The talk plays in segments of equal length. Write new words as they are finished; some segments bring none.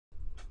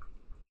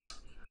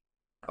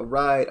All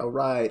right.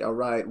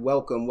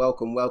 Welcome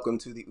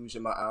to the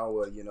Ujamaa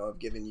Hour. I've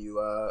given you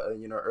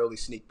early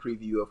sneak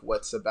preview of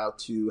what's about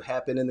to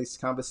happen in this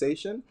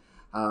conversation.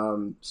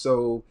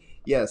 So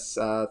yes,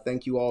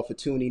 thank you all for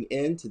tuning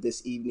in to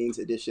this evening's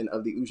edition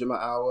of the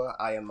Ujamaa Hour.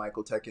 I am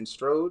Michael Tekin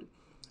Strode.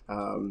 I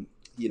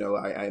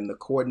am the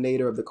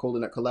coordinator of the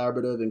Coconut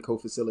Collaborative and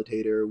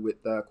co-facilitator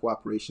with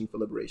Cooperation for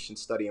Liberation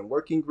Study and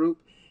Working Group.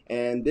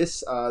 And the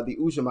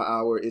Ujamaa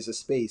Hour, is a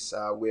space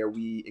where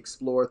we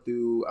explore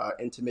through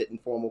intimate,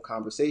 informal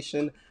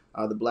conversation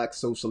the Black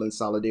social and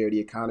solidarity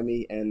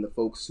economy and the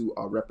folks who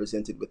are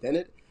represented within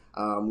it.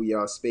 We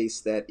are a space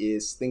that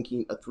is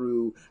thinking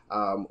through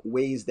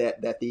ways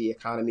that the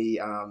economy,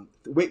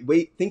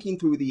 thinking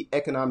through the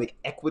economic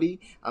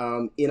equity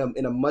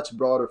in a much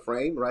broader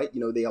frame, right?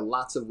 There are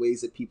lots of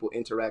ways that people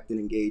interact and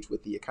engage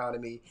with the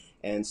economy.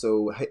 And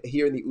so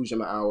here in the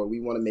Ujamaa Hour,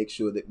 we want to make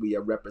sure that we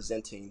are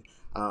representing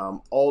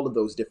all of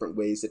those different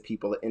ways that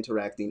people are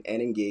interacting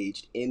and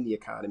engaged in the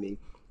economy.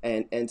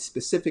 And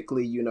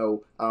specifically,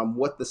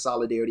 what the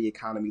solidarity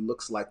economy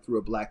looks like through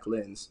a Black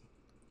lens.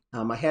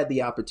 I had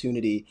the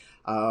opportunity,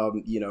 a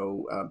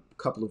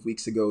couple of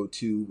weeks ago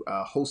to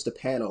host a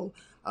panel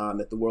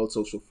at the World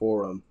Social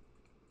Forum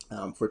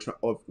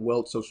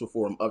World Social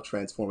Forum of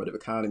Transformative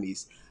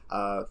Economies,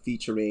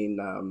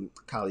 featuring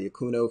Kali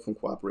Akuno from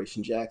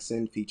Cooperation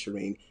Jackson,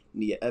 featuring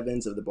Nia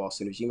Evans of the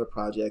Boston Ujamaa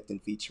Project,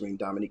 and featuring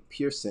Dominique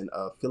Pearson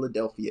of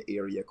Philadelphia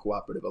Area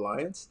Cooperative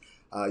Alliance.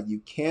 You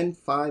can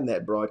find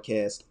that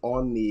broadcast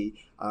on the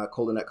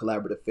Coconut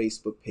Collaborative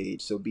Facebook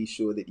page, so be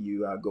sure that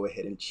you go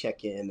ahead and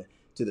check in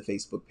to the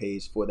Facebook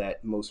page for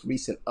that most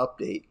recent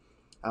update.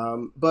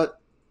 But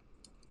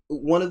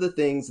one of the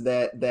things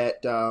that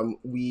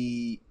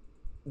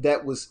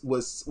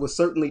was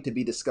certainly to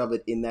be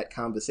discovered in that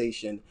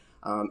conversation,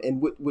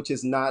 and which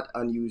is not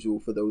unusual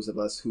for those of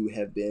us who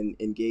have been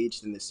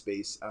engaged in this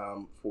space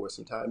for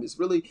some time, is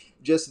really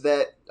just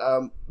that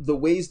the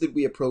ways that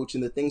we approach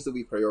and the things that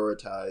we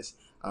prioritize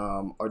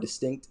are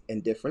distinct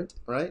and different,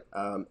 right?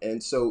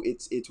 And so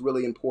it's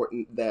really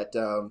important that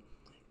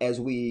as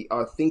we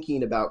are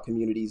thinking about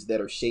communities that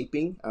are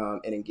shaping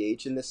and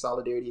engaged in this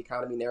solidarity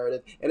economy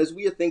narrative, and as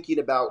we are thinking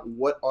about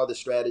what are the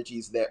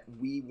strategies that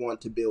we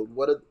want to build,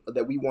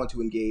 that we want to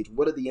engage,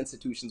 what are the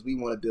institutions we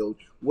want to build,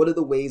 what are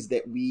the ways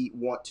that we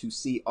want to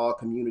see our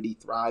community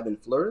thrive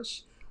and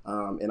flourish.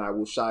 And I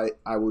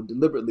will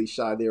deliberately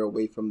shy there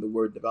away from the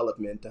word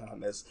development,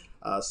 as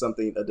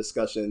a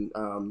discussion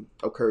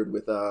occurred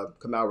with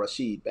Kamal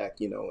Rashid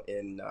back, in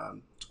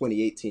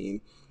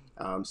 2018.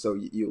 So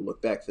you'll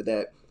look back for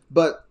that.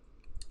 But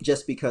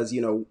just because,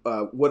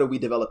 what are we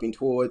developing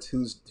towards?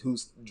 Who's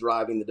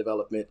driving the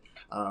development?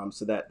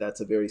 So that's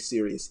a very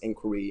serious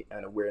inquiry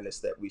and awareness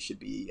that we should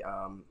be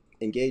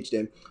engaged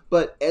in.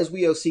 But as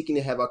we are seeking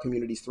to have our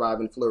communities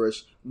thrive and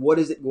flourish, what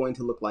is it going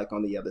to look like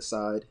on the other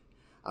side?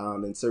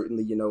 And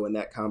certainly, in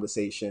that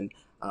conversation,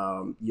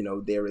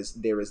 there is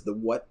the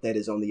what that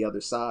is on the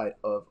other side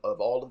of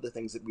all of the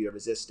things that we are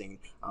resisting,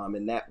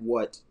 and that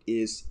what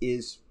is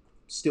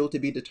still to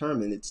be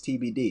determined. It's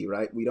TBD,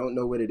 right? We don't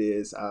know what it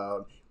is.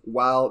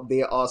 While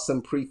there are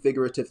some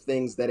prefigurative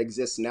things that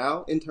exist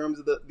now in terms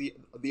of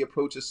the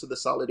approaches to the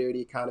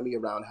solidarity economy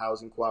around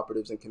housing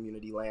cooperatives and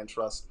community land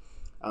trust,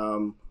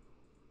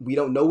 we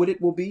don't know what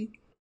it will be.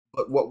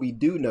 But what we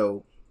do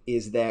know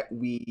is that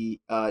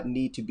we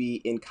need to be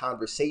in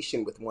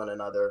conversation with one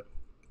another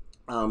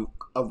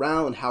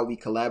around how we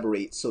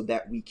collaborate so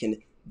that we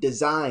can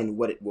design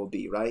what it will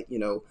be, right?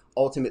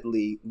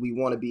 Ultimately, we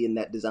want to be in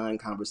that design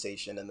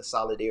conversation, and the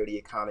solidarity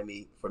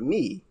economy, for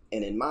me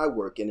and in my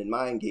work and in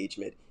my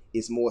engagement,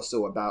 is more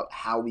so about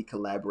how we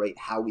collaborate,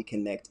 how we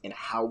connect, and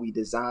how we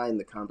design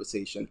the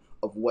conversation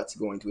of what's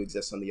going to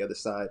exist on the other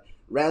side,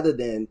 rather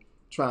than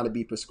trying to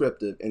be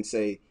prescriptive and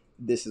say,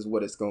 this is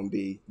what it's going to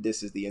be,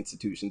 this is the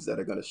institutions that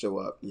are going to show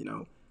up.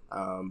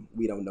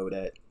 We don't know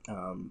that,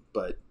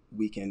 but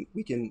we can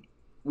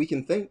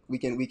think, we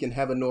can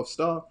have a North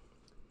Star.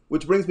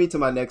 Which brings me to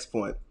my next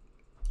point.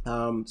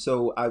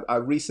 So I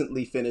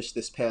recently finished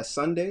this past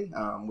Sunday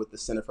with the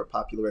Center for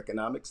Popular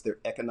Economics, their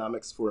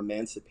Economics for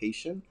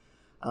Emancipation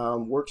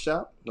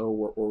workshop,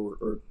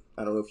 or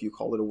I don't know if you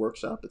call it a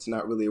workshop. It's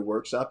not really a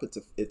workshop.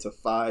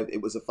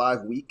 It was a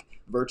 5-week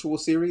virtual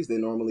series. They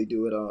normally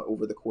do it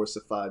over the course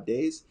of 5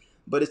 days.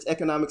 But it's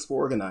economics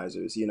for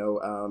organizers,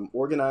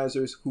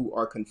 organizers who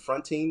are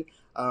confronting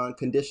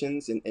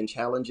conditions and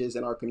challenges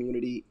in our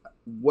community.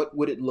 What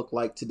would it look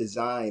like to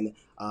design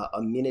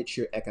a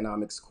miniature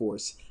economics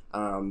course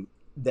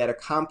that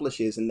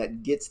accomplishes and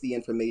that gets the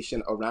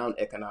information around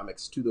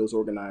economics to those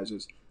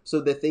organizers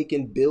so that they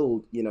can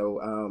build,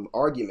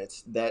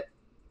 arguments that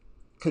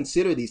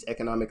consider these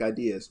economic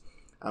ideas?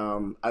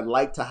 I'd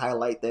like to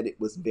highlight that it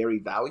was very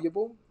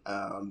valuable.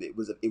 It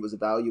was a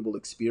valuable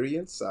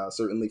experience,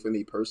 certainly for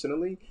me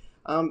personally.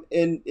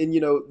 And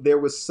there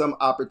was some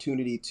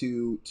opportunity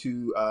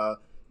to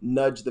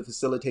nudge the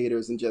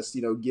facilitators and just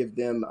give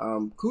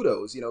them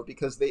kudos,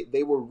 because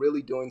they were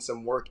really doing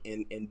some work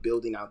in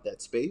building out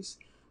that space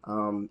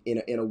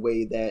in a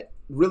way that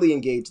really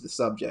engaged the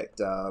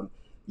subject.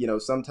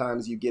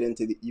 sometimes you get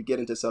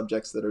into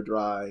subjects that are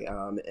dry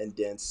and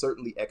dense.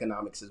 Certainly,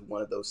 economics is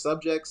one of those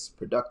subjects: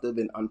 productive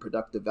and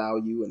unproductive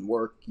value and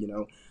work.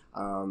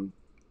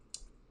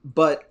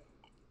 But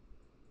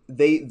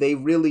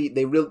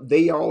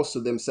they are also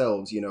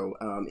themselves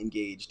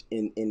engaged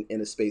in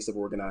a space of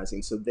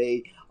organizing, so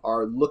they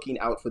are looking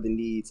out for the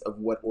needs of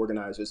what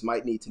organizers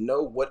might need to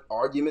know, what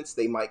arguments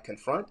they might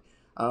confront.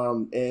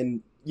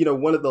 And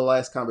one of the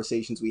last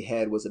conversations we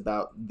had was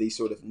about the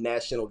sort of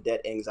national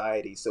debt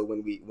anxiety. So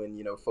when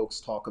folks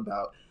talk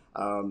about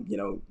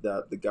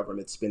the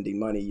government spending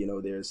money,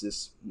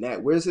 there's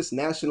where's this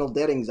national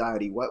debt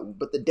anxiety?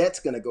 But the debt's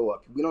going to go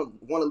up. We don't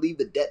want to leave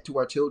the debt to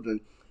our children.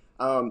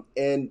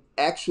 And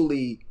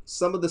actually,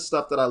 some of the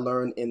stuff that I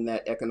learned in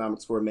that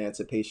Economics for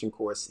Emancipation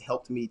course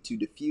helped me to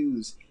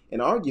diffuse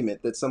an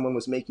argument that someone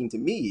was making to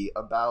me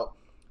about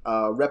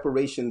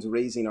reparations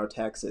raising our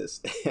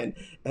taxes.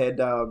 It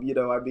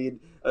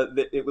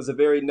was a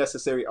very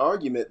necessary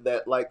argument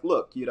that, like,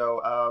 look,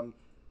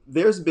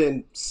 there's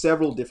been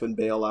several different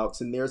bailouts,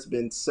 and there's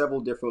been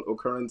several different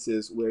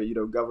occurrences where,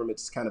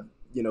 governments kind of,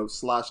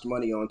 sloshed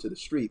money onto the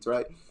streets,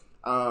 right?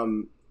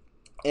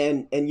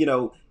 And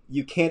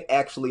you can't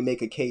actually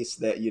make a case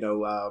that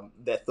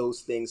that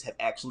those things have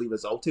actually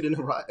resulted in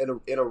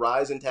a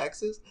rise in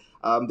taxes.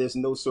 There's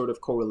no sort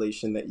of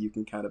correlation that you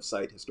can kind of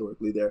cite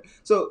historically there.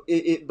 So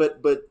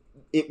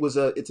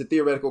it's a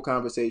theoretical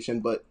conversation,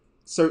 but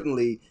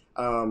certainly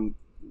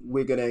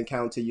we're going to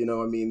encounter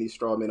these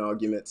strawman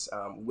arguments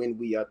when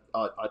we are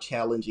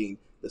challenging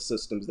the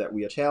systems that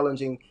we are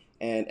challenging,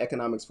 and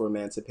Economics for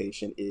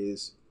Emancipation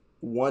is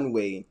one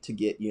way to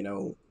get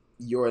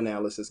your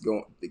analysis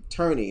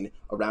turning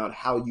around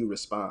how you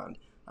respond,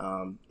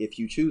 if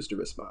you choose to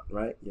respond,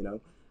 right?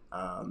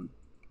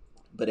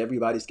 But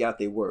everybody's got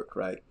their work,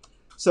 right?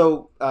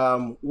 So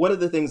one of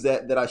the things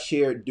that I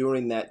shared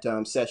during that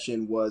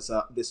session was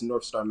this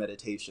North Star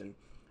meditation.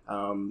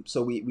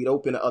 So we'd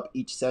open up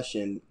each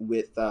session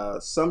with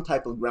some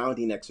type of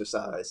grounding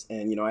exercise,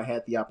 and I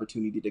had the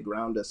opportunity to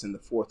ground us in the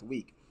fourth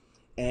week.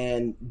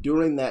 And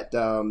during that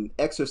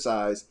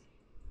exercise,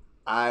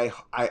 I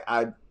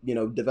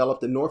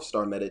developed the North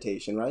Star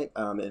meditation, right?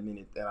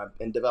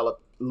 And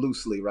developed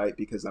loosely, right?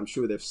 Because I'm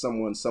sure there's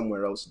someone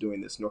somewhere else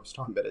doing this North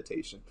Star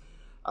meditation.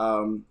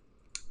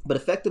 But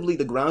effectively,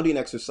 the grounding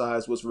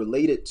exercise was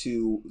related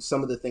to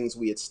some of the things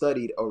we had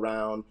studied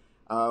around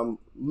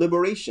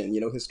liberation,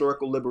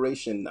 historical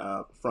liberation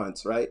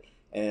fronts, right?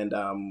 And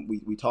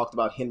we talked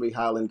about Henry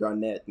Highland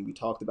Garnett, and we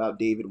talked about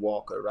David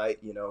Walker,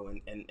 right?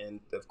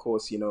 And of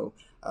course,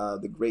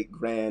 the great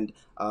grand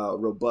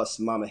robust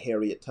Mama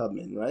Harriet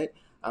Tubman, right?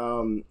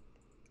 And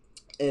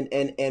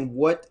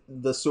what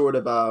the sort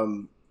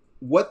of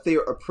what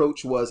their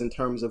approach was in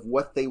terms of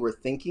what they were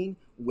thinking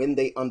when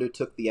they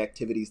undertook the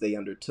activities they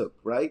undertook,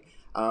 right?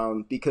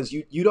 Because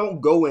you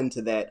don't go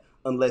into that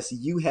unless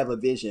you have a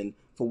vision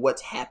for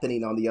what's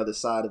happening on the other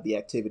side of the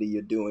activity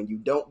you're doing. You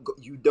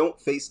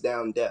don't face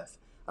down death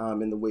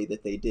in the way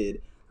that they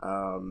did.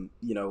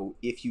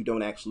 If you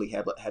don't actually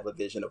have a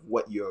vision of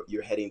what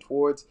you're heading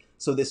towards.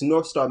 So this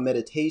North Star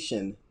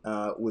meditation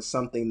was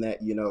something that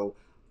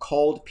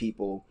called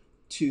people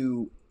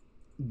to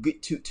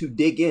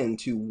dig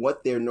into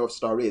what their North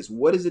Star is.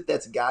 What is it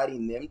that's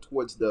guiding them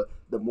towards the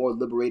more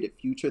liberated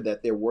future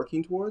that they're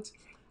working towards?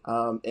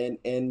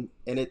 And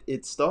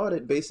it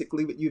started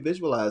basically with you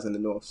visualizing the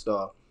North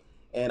Star.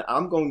 And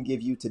I'm going to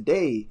give you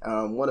today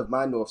one of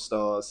my North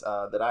Stars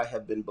that I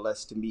have been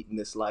blessed to meet in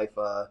this life.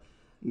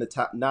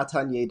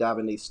 Natanye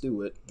Davine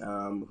Stewart,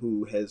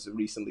 who has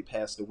recently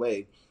passed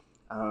away.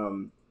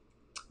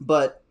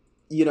 But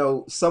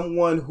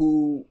someone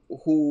who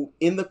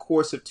in the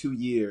course of 2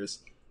 years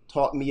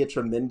taught me a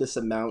tremendous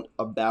amount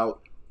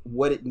about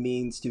what it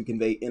means to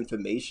convey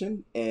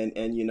information and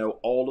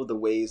all of the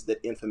ways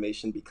that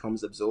information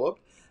becomes absorbed.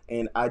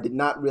 And I did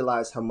not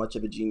realize how much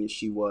of a genius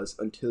she was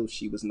until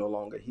she was no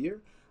longer here.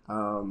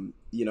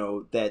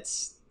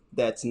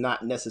 That's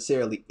not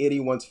necessarily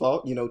anyone's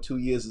fault. 2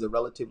 years is a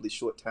relatively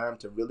short time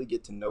to really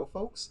get to know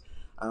folks.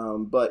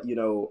 But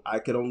I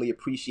could only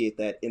appreciate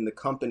that in the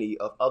company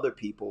of other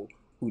people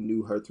who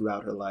knew her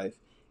throughout her life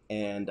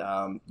and,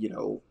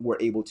 were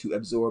able to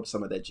absorb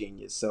some of that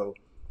genius. So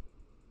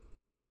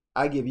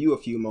I give you a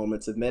few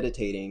moments of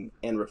meditating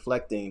and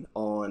reflecting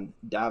on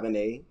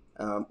Davine,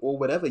 or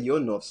whatever your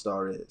North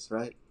Star is,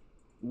 right?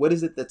 What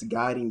is it that's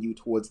guiding you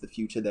towards the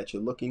future that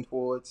you're looking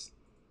towards?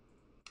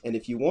 And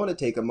if you want to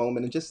take a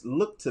moment and just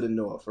look to the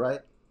north,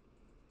 right?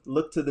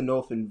 Look to the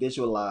north and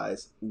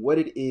visualize what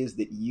it is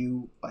that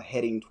you are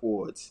heading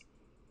towards.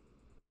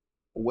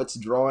 What's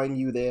drawing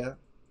you there?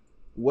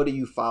 What are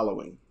you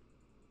following?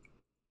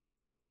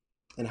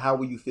 And how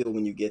will you feel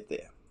when you get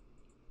there?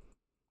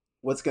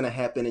 What's going to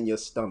happen in your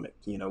stomach,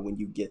 when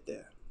you get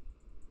there?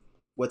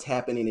 What's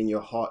happening in your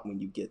heart when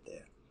you get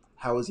there?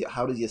 How does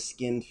your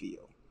skin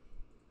feel?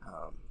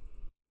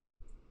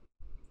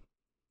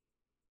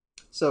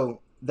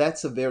 So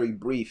that's a very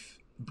brief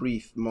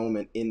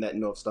moment in that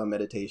North Star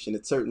meditation.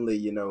 It's certainly,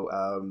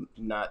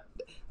 not,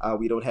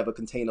 we don't have a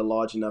container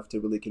large enough to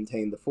really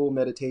contain the full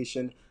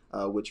meditation.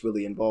 which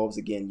really involves,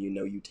 again,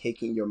 you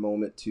taking your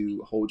moment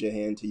to hold your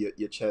hand to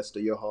your chest or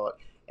your heart,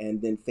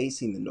 and then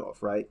facing the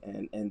north, right?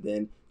 And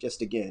then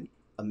just, again,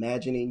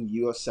 imagining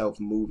yourself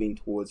moving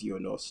towards your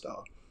North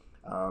Star.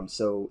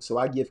 So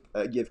I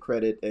give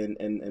credit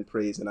and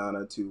praise and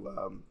honor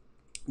to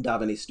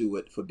Davine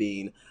Stewart for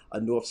being a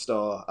North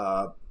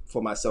Star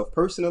for myself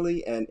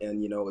personally, and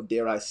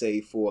dare I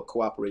say, for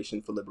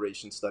Cooperation for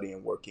Liberation Study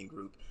and Working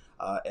Group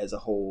as a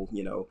whole.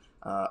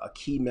 A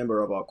key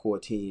member of our core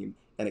team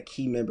and a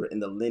key member in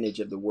the lineage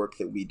of the work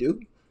that we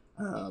do,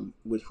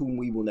 with whom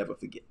we will never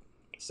forget.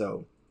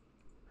 So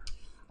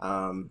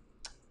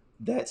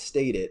that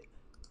stated,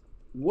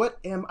 what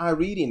am I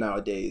reading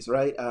nowadays,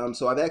 right?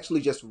 So I've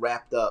actually just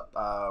wrapped up,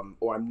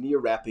 or I'm near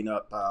wrapping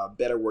up,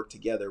 Better Work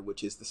Together,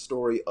 which is the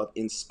story of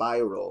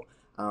Inspiral,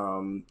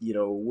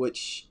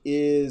 which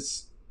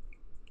is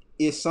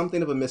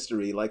something of a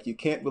mystery. Like, you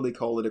can't really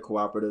call it a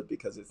cooperative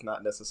because it's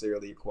not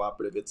necessarily a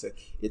cooperative.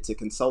 It's a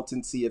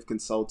consultancy of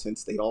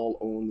consultants. They all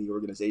own the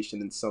organization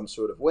in some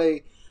sort of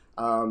way,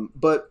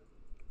 but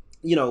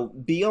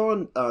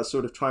beyond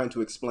sort of trying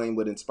to explain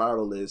what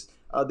Inspiral is,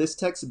 this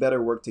text,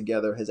 Better Work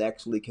Together, has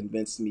actually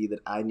convinced me that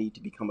I need to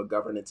become a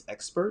governance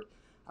expert.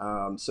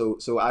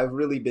 So I've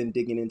really been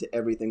digging into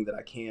everything that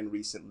I can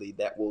recently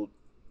that will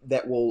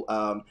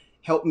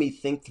help me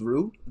think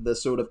through the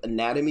sort of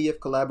anatomy of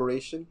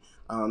collaboration,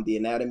 the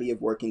anatomy of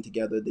working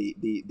together,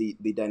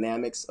 the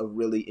dynamics of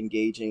really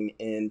engaging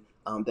in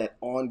that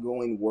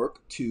ongoing work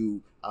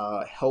to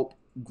help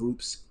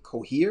groups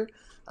cohere.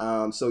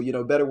 So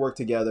Better Work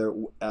Together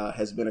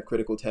has been a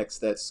critical text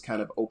that's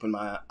kind of opened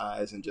my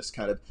eyes and just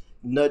kind of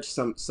nudged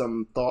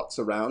some thoughts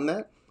around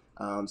that.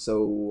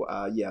 So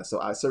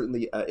I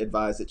certainly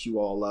advise that you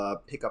all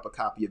pick up a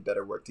copy of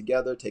Better Work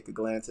Together, take a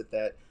glance at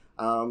that,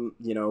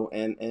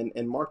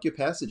 and mark your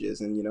passages.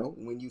 And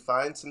when you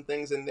find some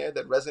things in there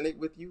that resonate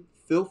with you,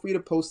 feel free to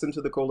post them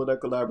to the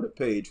Collaborative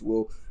page.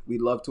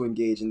 We'd love to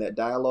engage in that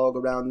dialogue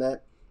around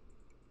that.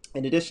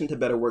 In addition to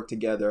Better Work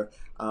Together,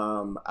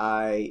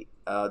 I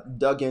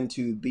dug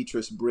into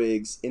Beatrice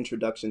Briggs'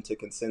 Introduction to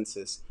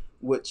Consensus,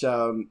 which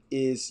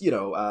is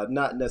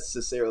not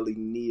necessarily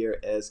near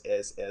as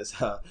as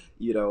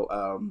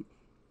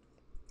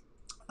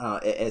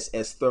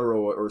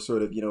thorough or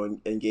sort of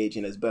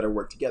engaging as Better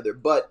Work Together,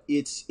 but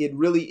it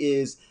really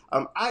is.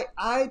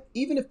 I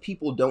even if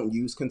people don't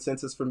use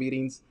consensus for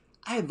meetings,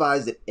 I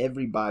advise that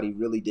everybody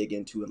really dig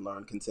into and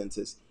learn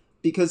consensus,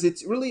 because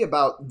it's really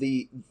about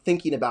the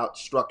thinking about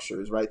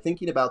structures, right?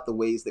 Thinking about the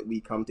ways that we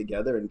come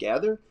together and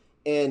gather,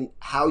 and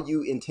how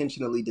you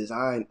intentionally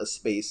design a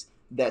space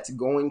that's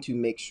going to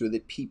make sure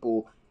that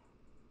people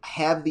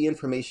have the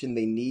information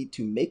they need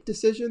to make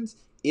decisions,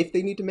 if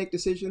they need to make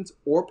decisions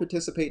or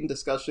participate in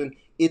discussion.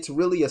 It's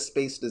really a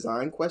space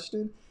design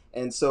question.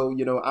 And so,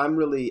 I'm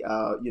really,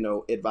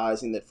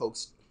 advising that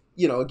folks,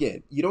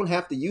 again, you don't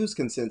have to use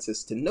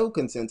consensus to know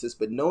consensus,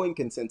 but knowing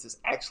consensus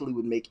actually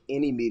would make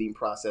any meeting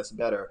process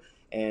better.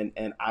 And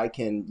I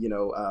can,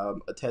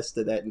 attest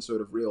to that in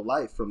sort of real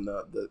life from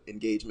the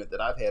engagement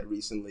that I've had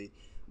recently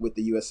with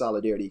the U.S.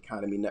 Solidarity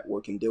Economy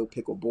Network and Dill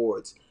Pickle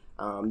boards.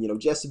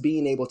 Just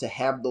being able to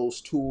have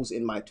those tools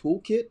in my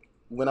toolkit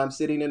when I'm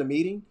sitting in a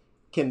meeting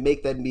can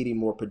make that meeting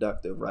more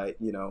productive, right?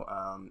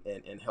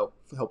 And help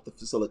to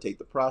facilitate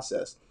the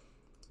process.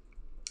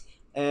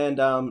 And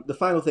the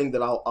final thing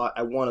that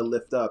I want to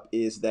lift up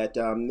is that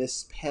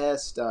this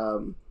past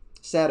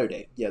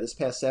Saturday,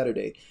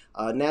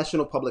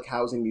 National Public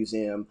Housing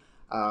Museum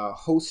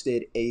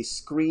hosted a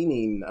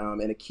screening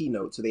and a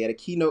keynote. So they had a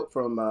keynote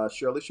from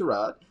Shirley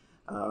Sherrod,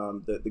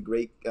 the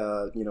great,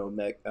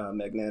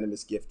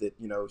 magnanimous, gifted,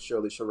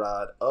 Shirley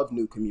Sherrod of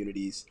New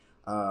Communities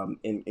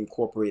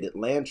Incorporated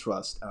Land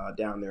Trust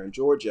down there in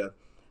Georgia,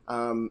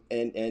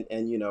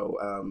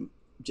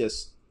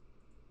 just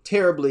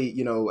terribly,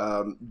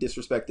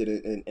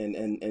 disrespected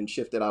and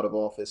shifted out of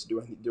office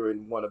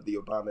during one of the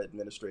Obama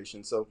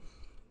administration. So,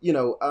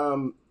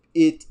 but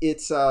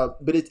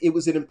it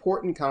was an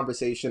important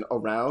conversation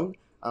around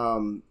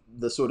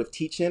the sort of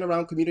teach-in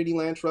around community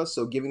land trust.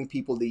 So giving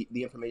people the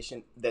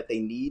information that they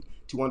need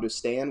to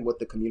understand what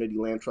the community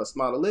land trust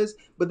model is,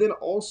 but then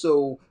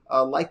also,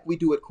 like we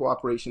do at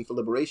Cooperation for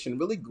Liberation,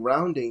 really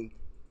grounding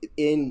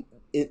in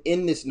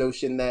this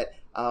notion that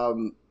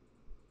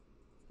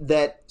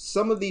that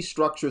some of these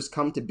structures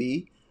come to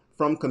be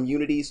from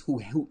communities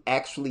who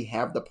actually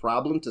have the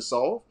problem to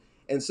solve.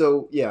 And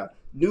so,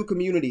 new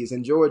communities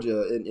in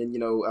Georgia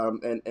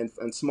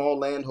and small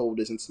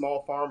landholders and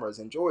small farmers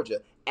in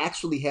Georgia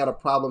actually had a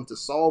problem to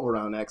solve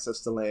around access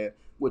to land,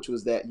 which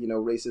was that,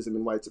 racism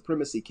and white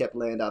supremacy kept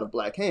land out of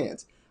black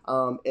hands.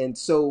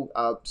 So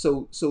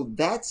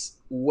that's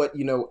what,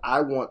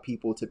 I want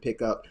people to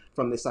pick up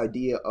from this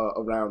idea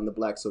around the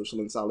Black social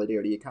and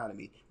solidarity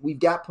economy. We've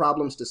got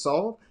problems to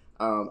solve.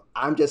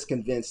 I'm just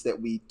convinced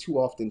that we too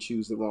often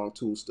choose the wrong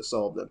tools to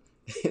solve them.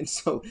 And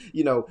so,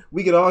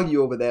 we could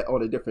argue over that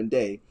on a different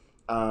day.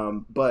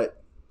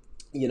 But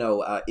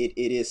it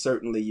is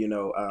certainly,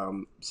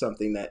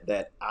 something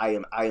that I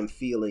am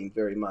feeling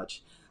very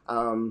much.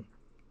 And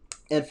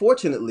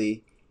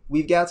fortunately,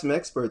 we've got some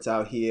experts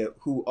out here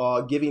who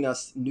are giving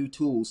us new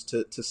tools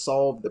to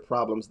solve the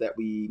problems that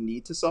we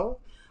need to solve.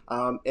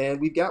 And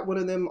we've got one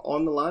of them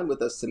on the line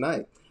with us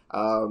tonight.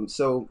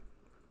 So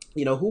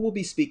who we'll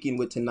be speaking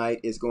with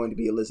tonight is going to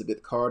be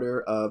Elizabeth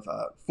Carter of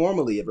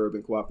formerly of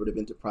Urban Cooperative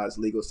Enterprise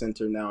Legal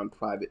Center, now in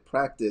private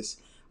practice,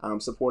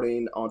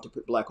 supporting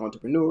Black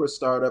entrepreneurs,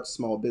 startups,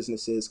 small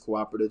businesses,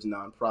 cooperatives,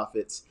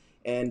 nonprofits,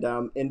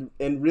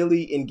 and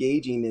really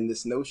engaging in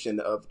this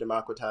notion of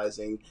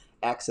democratizing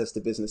access to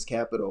business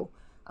capital.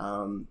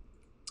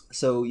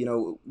 So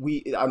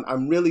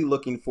I'm really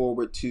looking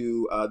forward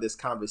to this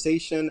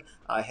conversation.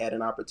 I had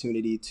an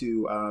opportunity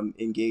to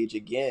engage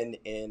again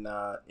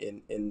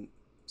in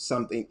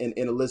something in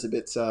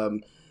Elizabeth's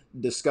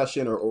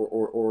discussion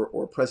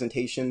or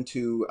presentation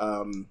to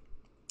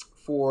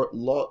for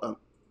law.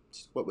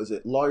 What was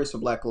it? Lawyers for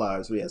Black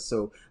Lives. Yes.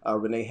 So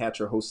Renee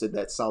Hatcher hosted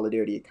that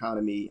Solidarity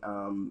Economy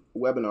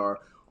webinar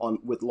on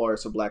with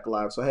Lawyers for Black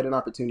Lives. So I had an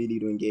opportunity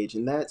to engage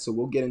in that. So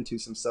we'll get into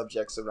some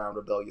subjects around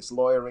rebellious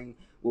lawyering.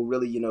 We'll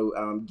really,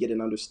 get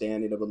an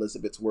understanding of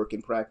Elizabeth's work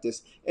and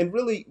practice, and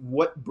really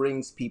what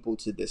brings people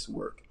to this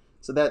work.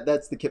 So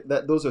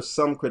those are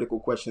some critical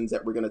questions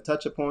that we're going to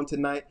touch upon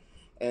tonight.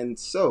 And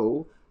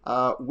so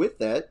with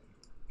that,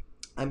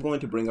 I'm going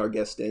to bring our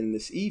guest in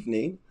this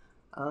evening.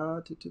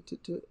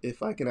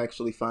 If I can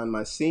actually find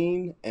my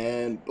scene,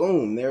 and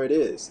boom, there it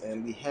is.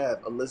 And we have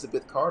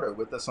Elizabeth Carter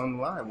with us on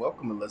the line.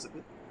 Welcome,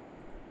 Elizabeth.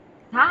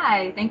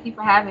 Hi, thank you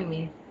for having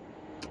me.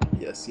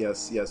 Yes,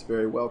 yes, yes.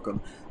 Very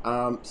welcome.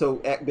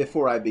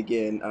 Before I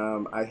begin,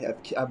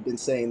 I've been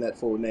saying that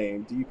full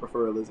name. Do you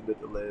prefer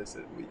Elizabeth or Liz?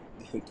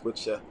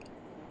 Which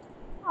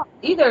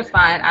Either is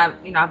fine.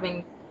 I've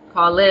been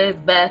called Liz,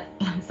 Beth,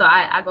 so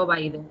I go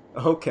by either.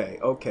 Okay,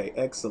 okay,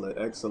 excellent,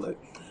 excellent.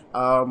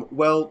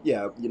 Well,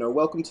 yeah,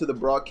 welcome to the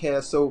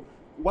broadcast. So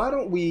why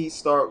don't we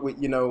start with,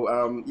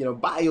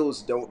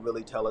 bios don't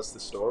really tell us the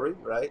story,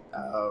 right?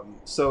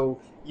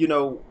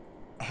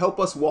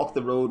 Help us walk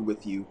the road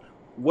with you.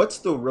 What's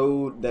the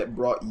road that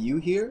brought you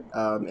here?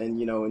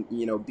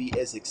 Be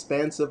as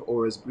expansive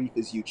or as brief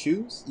as you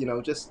choose.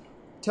 Just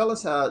tell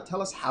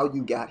us how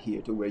you got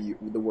here to where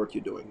the work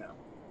you're doing now.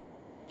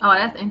 Oh,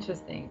 that's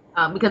interesting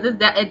because it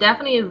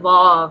definitely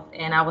evolved,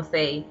 and I would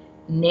say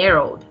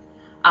narrowed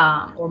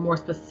or more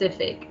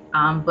specific.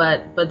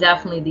 But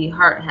definitely the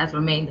heart has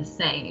remained the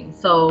same.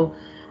 So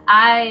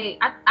I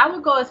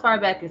would go as far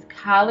back as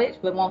college,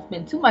 but won't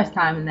spend too much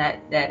time in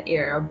that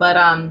era. But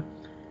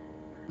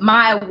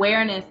my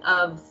awareness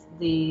of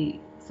the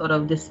sort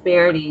of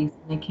disparities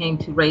when it came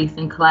to race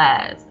and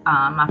class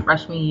my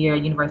freshman year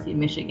at University of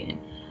Michigan.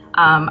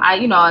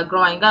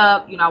 Growing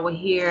up, I would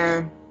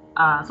hear,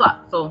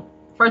 so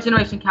first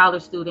generation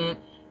college student,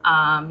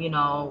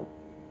 mother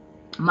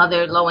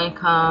low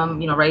income,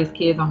 raised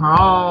kids on her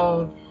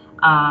own.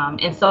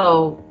 And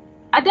so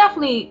I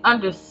definitely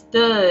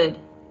understood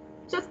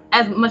just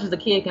as much as a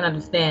kid can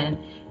understand,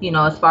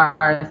 as far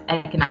as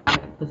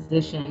economic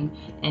position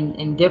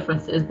and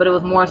differences. But it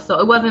was more so,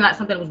 it wasn't like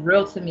something that was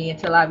real to me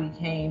until I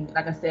became,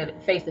 like I said,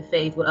 face to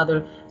face with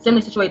other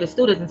similarly situated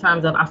students in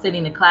terms of I'm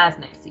sitting in class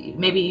next to you.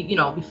 Maybe,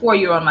 before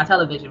you're on my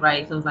television,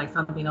 right? So it's like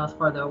something else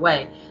further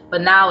away.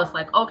 But now it's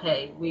like,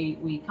 okay,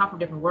 we come from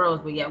different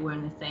worlds, but yet we're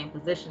in the same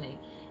positioning.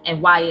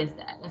 And why is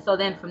that? And so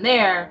then from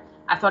there,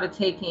 I started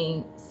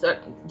taking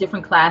certain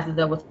different classes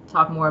that would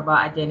talk more about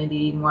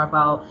identity, more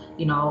about,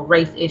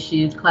 race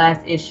issues,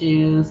 class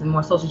issues, and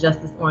more social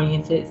justice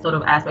oriented sort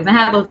of aspects. And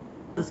I had those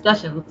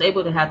discussions, was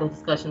able to have those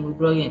discussions with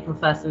brilliant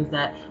professors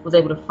that was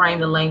able to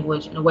frame the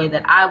language in a way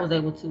that I was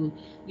able to,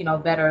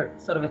 better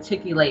sort of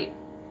articulate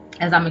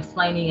as I'm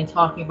explaining and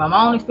talking about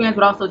my own experience,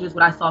 but also just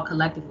what I saw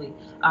collectively,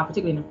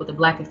 particularly with the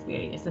Black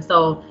experience. And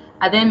so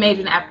I then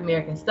majored in African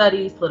American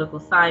studies, political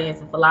science,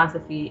 and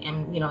philosophy,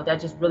 and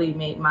that just really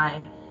made my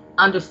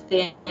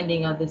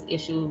understanding of this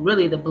issue,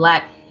 really the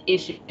Black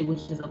issue,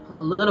 which is a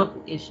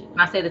political issue.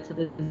 And I say that to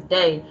this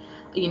day,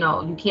 you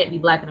can't be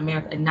Black in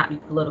America and not be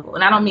political.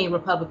 And I don't mean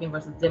Republican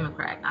versus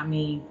Democrat. I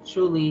mean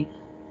truly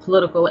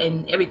political,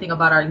 and everything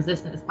about our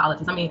existence is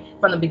politics. I mean,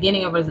 from the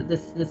beginning of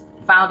this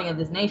founding of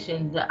this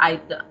nation,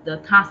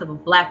 the concept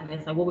of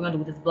Blackness, like what we're going to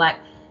do with this Black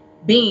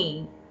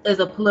being, is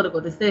a political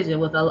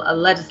decision with a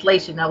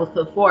legislation that was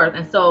put forth.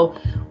 And so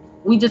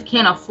we just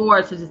can't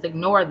afford to just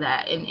ignore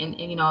that.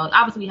 And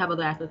obviously we have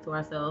other aspects to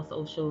ourselves,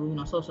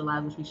 social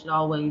lives, which we should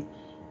always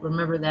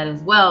remember that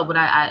as well. But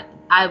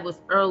I was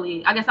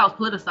early, I guess I was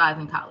politicized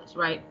in college,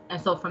 right?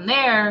 And so from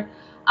there,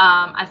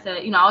 I said,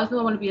 I always knew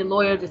I wanted to be a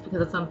lawyer just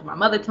because of something my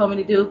mother told me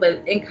to do.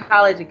 But in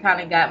college, it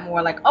kind of got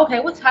more like, okay,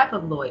 what type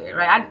of lawyer,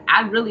 right?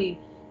 I really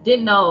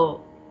didn't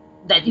know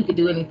that you could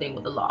do anything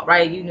with the law,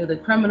 right? You knew the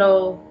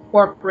criminal,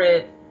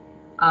 corporate,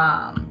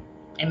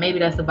 and maybe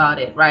that's about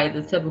it, right?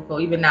 The typical,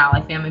 even now,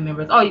 like family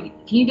members, oh, can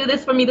you do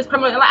this for me, this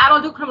criminal? Like, I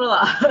don't do criminal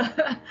law.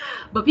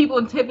 But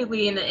people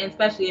typically,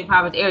 especially in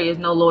impoverished areas,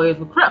 know lawyers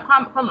with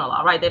criminal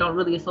law, right? They don't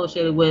really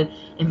associate it with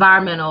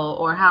environmental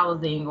or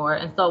housing.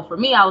 And so for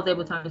me, I was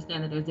able to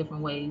understand that there's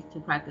different ways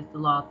to practice the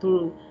law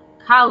through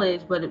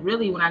college. But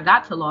really, when I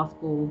got to law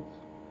school,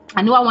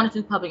 I knew I wanted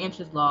to do public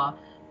interest law.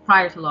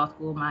 prior to law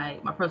school, my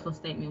personal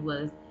statement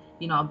was,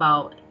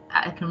 about,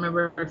 I can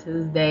remember to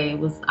this day, it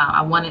was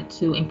I wanted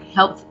to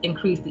help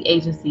increase the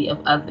agency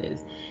of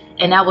others.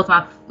 And that was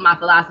my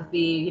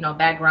philosophy,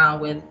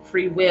 background with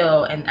free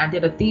will. And I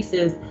did a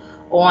thesis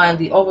on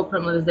the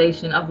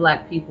overcriminalization of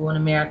Black people in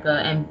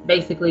America, and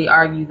basically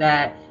argue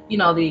that,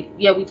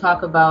 we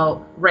talk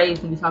about race,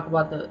 and we talk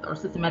about or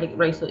systematic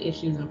racial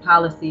issues and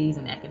policies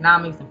and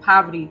economics and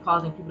poverty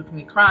causing people to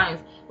commit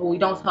crimes. But what we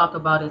don't talk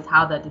about is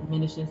how that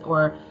diminishes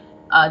or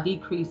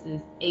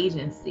decreases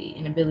agency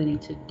and ability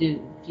to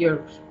do. If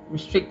you're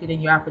restricted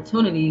in your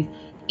opportunities,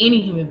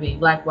 any human being,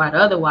 Black, white, or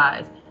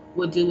otherwise,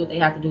 would do what they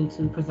have to do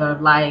to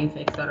preserve life,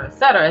 et cetera, et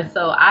cetera. And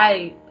so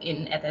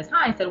at that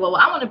time, said, well,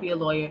 I want to be a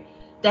lawyer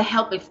that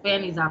help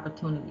expand these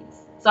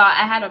opportunities. So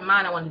I had in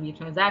mind I wanted to be a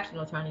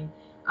transactional attorney,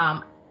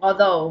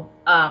 although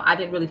I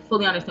didn't really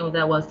fully understand what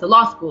that was to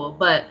law school.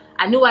 But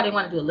I knew I didn't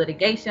want to do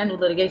litigation. I knew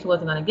litigation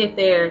wasn't going to get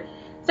there.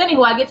 So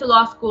anyway, I get to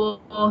law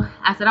school.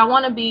 I said I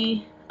want to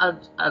be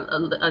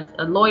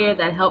a lawyer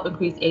that helped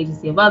increase the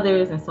agency of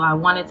others. And so I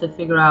wanted to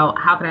figure out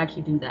how could I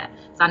actually do that.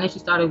 So I initially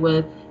started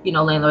with,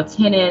 landlord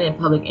tenant and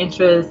public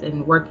interest,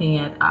 and working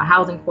at a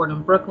housing court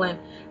in Brooklyn.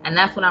 And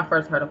that's when I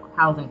first heard of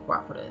housing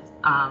cooperatives.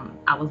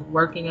 I was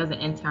working as an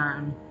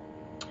intern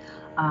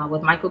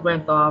with Michael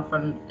Grenthal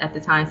from, at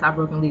the time, South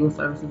Brooklyn Legal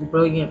Services, a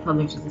brilliant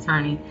public interest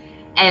attorney.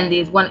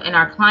 And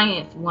our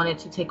clients wanted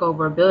to take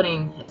over a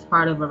building as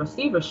part of a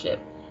receivership.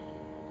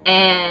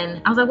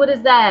 And I was like, what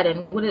is that?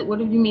 And what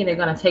do you mean they're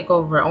going to take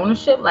over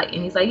ownership?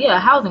 And he's like, yeah, a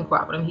housing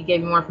cooperative. He gave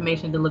me more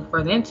information to look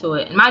further into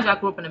it. And mind you, I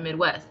grew up in the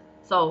Midwest.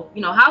 So,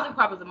 housing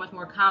cooperatives are much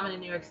more common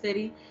in New York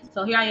City.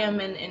 So here I am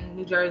in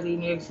New Jersey,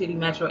 New York City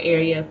metro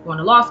area, going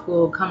to law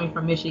school, coming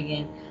from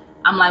Michigan.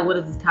 I'm like, what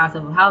is this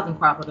concept of housing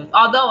cooperatives?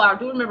 Although I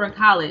do remember in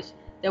college,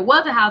 there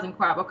was a housing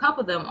cooperative, a couple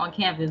of them on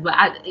campus, but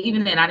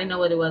even then, I didn't know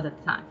what it was at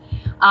the time.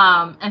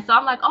 And so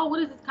I'm like, oh, what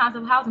is this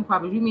concept of housing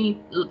cooperatives? You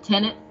mean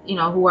tenants,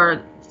 who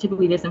are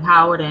typically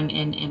disempowered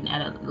and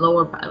at a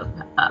lower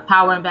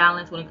power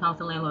imbalance when it comes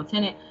to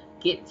landlord-tenant,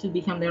 get to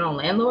become their own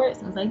landlords?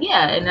 And I was like,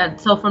 yeah.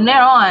 And so from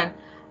there on,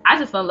 I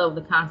just fell in love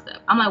with the concept.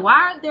 I'm like, why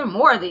aren't there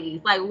more of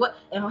these? Like, what?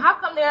 And how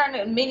come there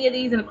aren't many of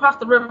these and across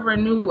the river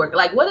in Newark?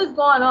 Like, what is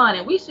going on?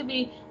 And we should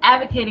be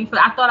advocating for.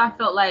 I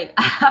felt like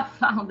I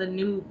found the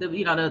new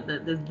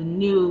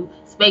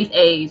space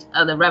age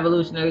of the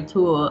revolutionary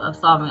tool of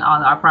solving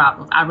all our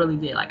problems. I really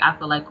did. Like, I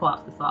feel like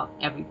co-ops could solve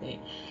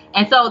everything.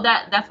 And so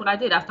that's what I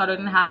did. I started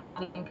in the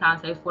housing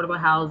context, affordable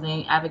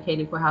housing,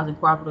 advocated for housing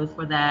cooperatives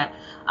for that,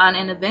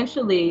 and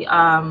eventually.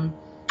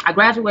 I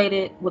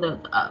graduated with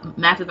a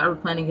master's in urban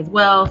planning as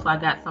well, so I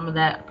got some of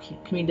that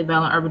community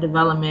development, urban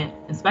development,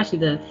 especially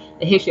the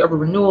history of urban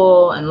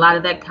renewal, and a lot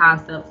of that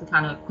concept to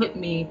kind of equip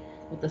me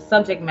with the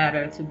subject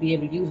matter to be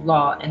able to use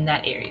law in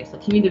that area. So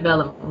community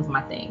development was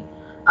my thing.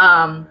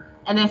 And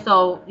then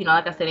so,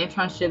 like I said,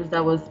 internships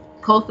that was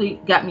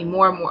got me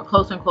more and more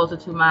closer and closer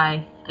to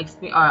my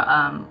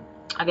experience,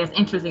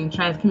 interest in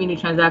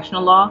community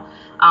transactional law.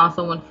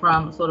 So went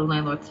from sort of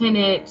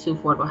landlord-tenant to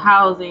affordable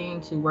housing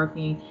to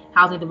working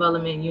housing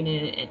development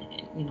unit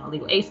at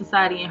legal aid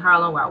society in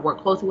Harlem, where I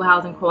worked closely with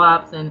housing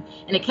co-ops, and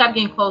it kept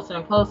getting closer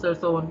and closer.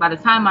 So by the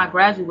time I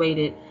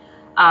graduated,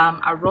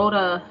 I wrote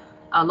a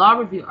law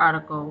review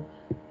article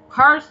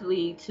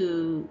partially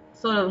to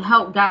sort of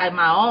help guide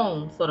my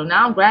own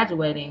now I'm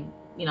graduating.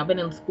 I've been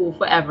in school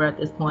forever at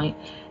this point,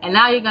 and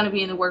now you're going to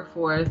be in the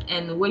workforce.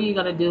 And what are you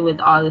going to do with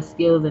all the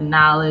skills and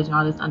knowledge and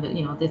all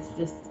this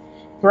this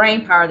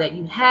brain power that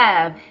you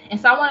have? And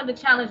so I wanted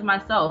to challenge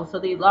myself. So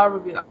the law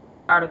review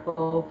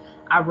article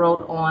I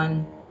wrote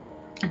on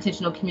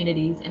intentional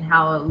communities and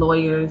how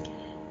lawyers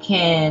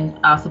can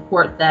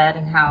support that,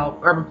 and how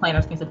urban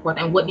planners can support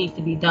that, and what needs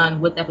to be done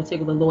with that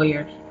particular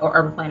lawyer or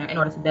urban planner in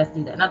order to best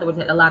do that. In other words,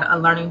 a lot of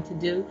unlearning to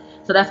do.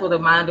 So that's where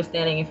my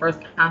understanding and first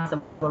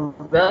concept of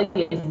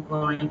rebellious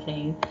lawyering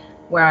came,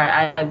 where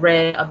I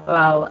read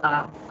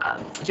about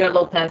Jared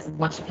Lopez's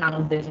One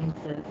Chicago Vision,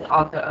 the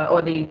author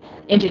or the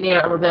engineer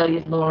of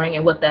rebellious lawyering,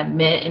 and what that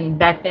meant. And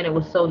back then it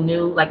was so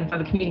new, like in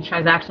terms of community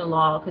transaction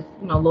law, because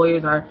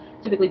lawyers are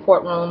typically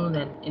courtrooms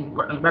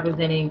and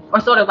representing, or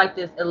sort of like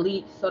this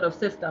elite sort of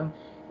system.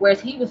 Whereas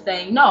he was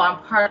saying, no,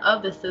 I'm part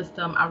of the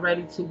system. I'm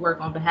ready to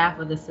work on behalf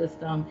of the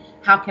system.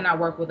 How can I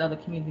work with other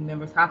community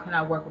members? How can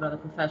I work with other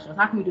professionals?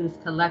 How can we do this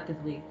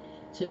collectively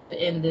to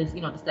end this,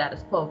 the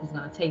status quo is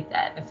going to take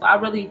that? And so I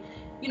really,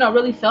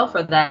 really fell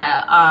for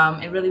that,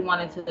 and really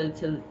wanted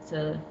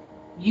to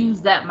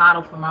use that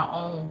model for my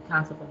own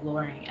concept of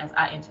lawyering as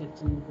I entered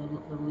to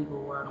the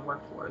legal world and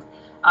workforce.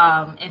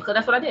 And so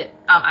that's what I did.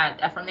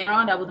 From there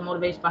on, that was the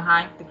motivation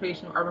behind the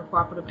creation of Urban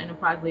Cooperative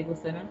Enterprise Legal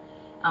Center.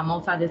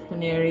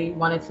 Multidisciplinary,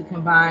 wanted to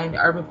combine the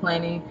urban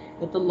planning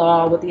with the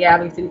law, with the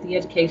advocacy, with the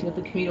education, with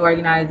the community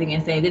organizing,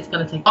 and saying this is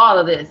going to take all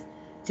of this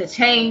to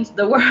change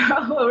the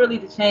world, really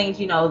to change,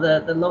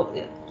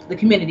 the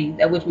community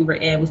at which we were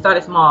in. We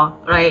started small,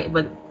 right?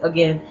 But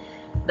again,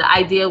 the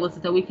idea was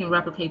that we can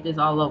replicate this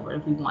all over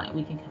if we want it.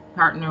 We can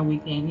partner, we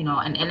can,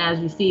 and as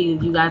you see,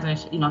 you guys are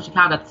in,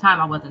 Chicago at the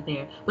time, I wasn't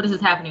there, but this is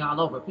happening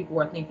all over. People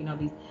were thinking of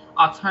these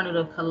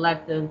alternative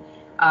collective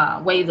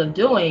ways of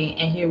doing,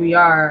 and here we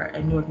are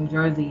in Newark, New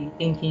Jersey,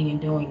 thinking and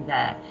doing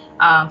that.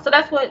 So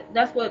that's what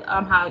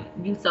how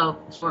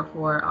USEL, short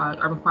for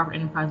Urban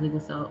Cooperative Enterprise Legal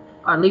Center,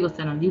 or Legal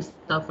Center,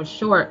 USEL for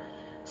short,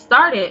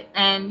 started.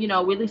 And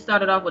really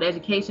started off with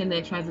education,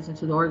 then transitioned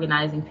to the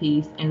organizing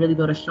piece, and really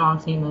built a strong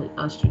team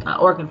of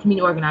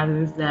community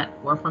organizers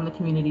that were from the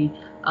community,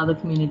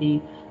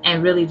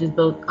 and really just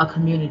built a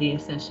community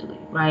essentially,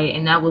 right?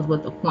 And that was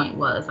what the point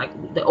was.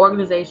 Like, the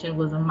organization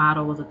was a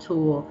model, was a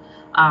tool,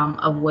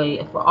 of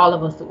way for all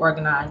of us to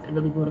organize and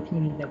really build a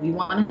community that we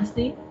wanted to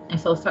see. And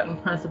so certain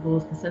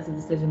principles, consensus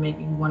decision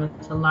making, we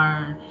wanted to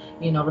learn,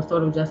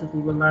 restorative justice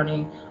we were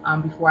learning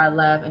before I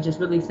left, and just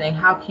really saying,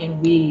 how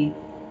can we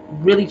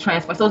really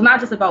transform? So it's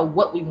not just about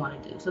what we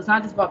want to do. So it's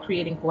not just about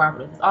creating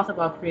cooperatives. It's also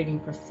about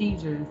creating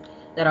procedures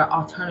that are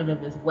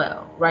alternative as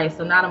well, right?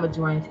 So not a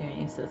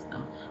majoritarian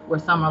system where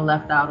some are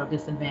left out or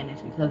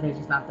disadvantaged because they're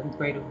just not the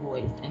greater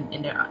voice,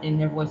 and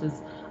their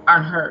voices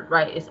aren't heard,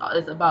 right? It's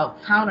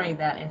about countering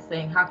that and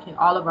saying, how can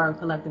all of our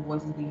collective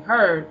voices be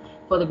heard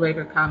for the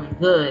greater common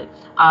good?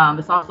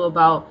 It's also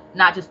about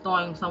not just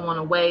throwing someone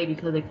away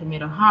because they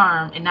commit a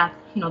harm, and not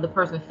the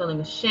person feeling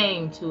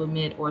ashamed to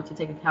admit or to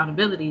take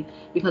accountability,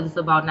 because it's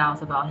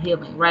about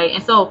healing, right?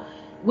 And so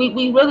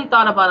we really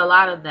thought about a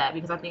lot of that,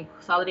 because I think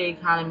solidarity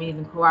economies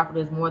and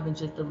cooperatives is more than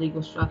just a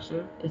legal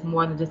structure. It's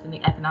more than just an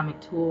economic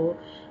tool.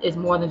 It's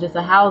more than just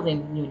a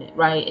housing unit,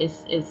 right?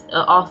 It's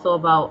also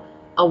about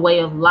a way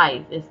of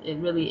life. It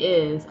really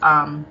is.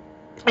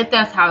 If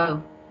that's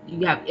how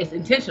you have, it's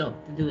intentional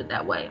to do it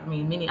that way. I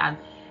mean,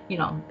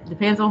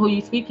 depends on who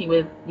you're speaking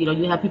with.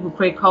 You have people who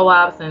create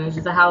co-ops and it's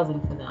just a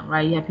housing for them,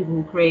 right? You have people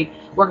who create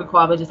worker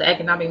co-ops, it's just an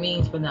economic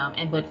means for them.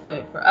 But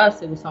for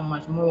us, it was so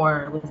much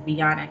more. It was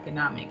beyond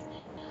economics.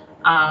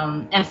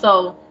 And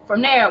so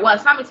from there, well,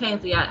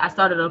 simultaneously, I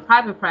started a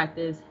private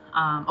practice,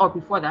 or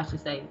before that, I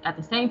should say. At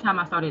the same time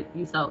I started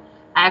USEL,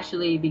 I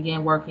actually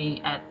began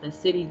working at the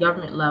city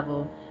government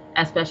level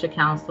as special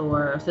counsel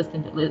or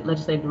assistant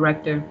legislative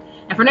director.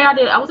 And from there,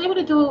 I was able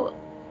to do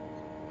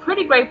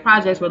pretty great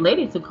projects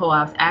related to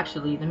co-ops.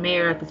 Actually, the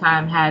mayor at the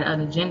time had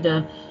an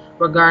agenda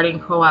regarding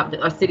co-op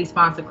or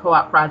city-sponsored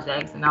co-op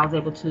projects, and I was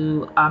able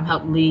to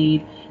help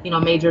lead,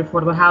 major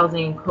affordable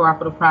housing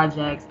cooperative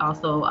projects.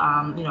 Also,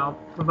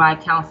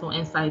 provide counsel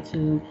insight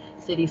to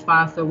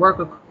city-sponsored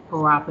worker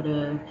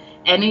cooperative,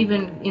 and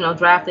even,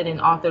 drafted and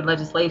authored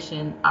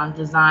legislation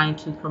designed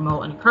to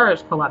promote and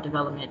encourage co-op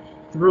development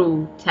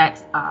through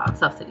tax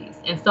subsidies.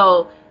 And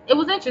so it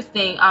was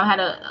interesting. I had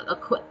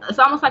it's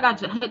almost like I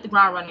hit the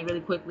ground running really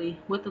quickly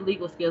with the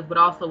legal skills, but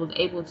also was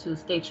able to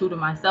stay true to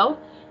myself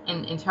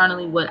and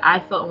internally what I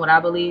felt and what I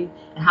believe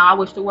and how I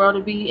wish the world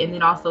to be, and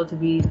then also to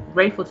be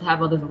grateful to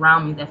have others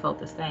around me that felt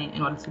the same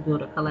in order to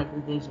build a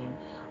collective vision.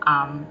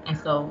 And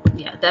so,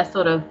 yeah, that's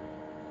sort of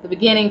the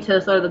beginning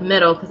to sort of the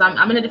middle, because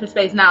I'm in a different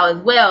space now as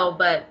well,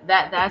 but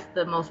that's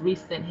the most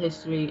recent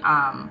history.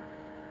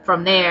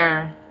 From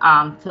there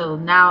till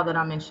now that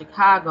I'm in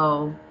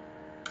Chicago,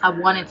 I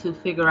wanted to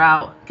figure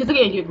out, because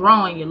again, you're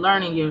growing, you're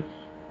learning, you're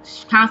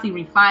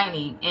constantly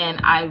refining,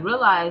 and I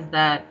realized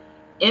that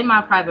in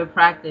my private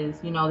practice,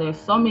 there's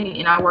so many,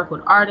 and I work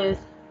with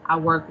artists, I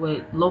work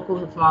with local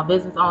and small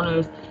business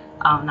owners,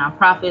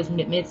 nonprofits,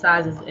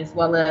 mid-sizes, as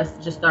well as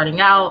just starting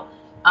out,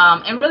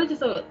 and really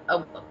just a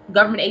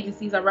government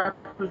agencies are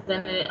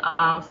represented.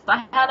 So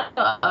I had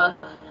a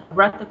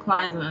breadth of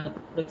clients and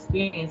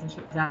experience in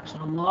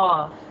transactional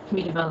law,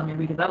 community development,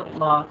 redevelopment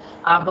law.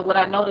 But what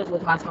I noticed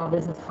with my small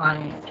business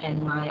clients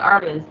and my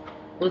artists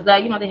was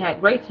that, they had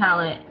great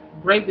talent,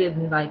 great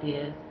business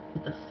ideas,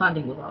 but the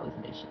funding was always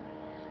an issue.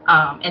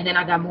 And then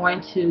I got more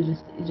into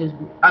just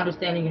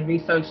understanding and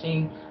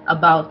researching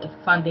about the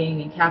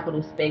funding and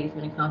capital space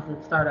when it comes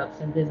to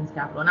startups and business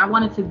capital. And I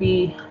wanted to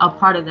be a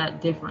part of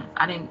that difference.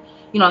 I didn't,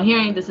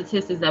 hearing the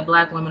statistics that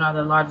Black women are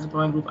the largest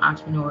growing group of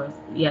entrepreneurs,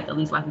 yet the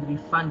least likely to be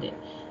funded,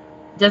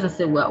 doesn't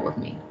sit well with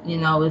me.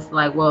 It's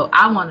like, well,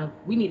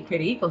 we need to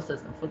create an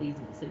ecosystem for these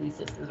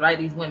sisters, right?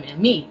 These women,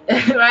 me,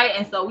 right?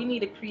 And so we need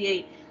to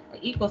create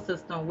an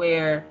ecosystem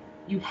where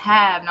you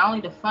have not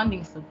only the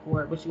funding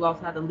support, but you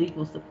also have the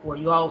legal support.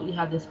 You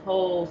have this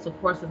whole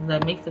support system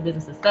that makes the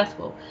business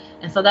successful.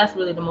 And so that's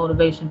really the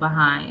motivation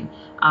behind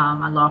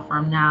my law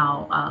firm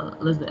now,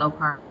 Elizabeth L.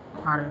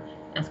 Carter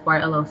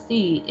Esquire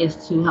LLC,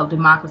 is to help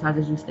democratize,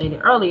 as you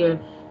stated earlier,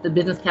 the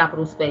business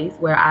capital space,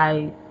 where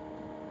I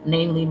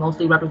namely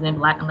mostly represent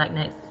Black and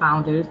Latinx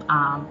founders,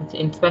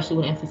 and especially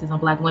with emphasis on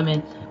Black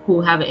women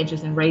who have an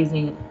interest in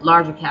raising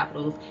larger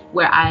capitals,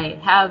 where I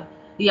have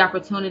the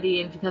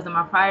opportunity, and because of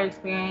my prior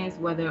experience,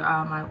 whether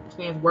my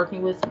experience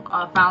working with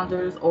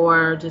founders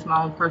or just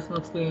my own personal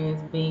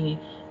experience being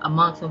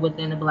amongst and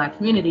within the Black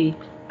community,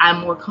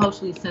 I'm more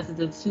culturally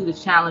sensitive to the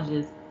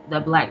challenges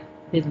that Black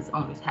business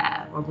owners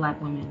have, or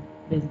Black women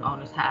business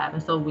owners have.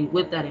 And so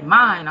with that in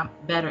mind, I'm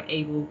better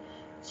able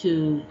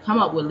to come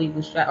up with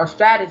legal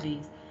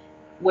strategies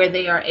where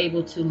they are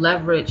able to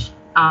leverage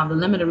the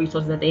limited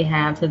resources that they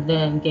have to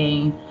then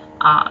gain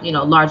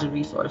larger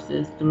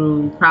resources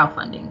through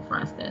crowdfunding, for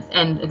instance.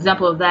 And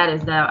example of that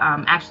is that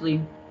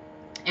actually,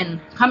 and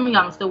coming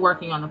out, I'm still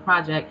working on the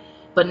project,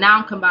 but now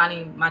I'm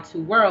combining my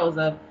two worlds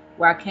of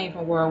where I came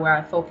from, world where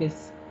I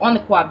focus on the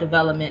co-op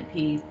development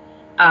piece,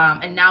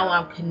 and now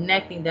I'm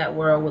connecting that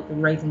world with the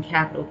raising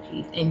capital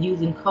piece and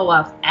using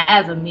co-ops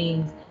as a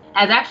means,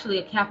 as actually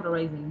a capital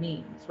raising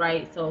means,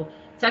 right? So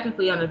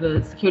technically, under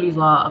the securities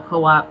law, a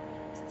co-op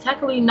is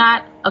technically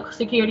not a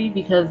security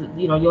because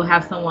you'll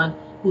have someone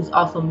who's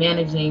also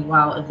managing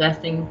while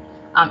investing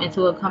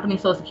into a company.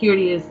 So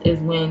security is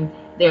when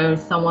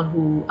there's someone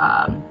who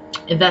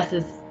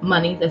invests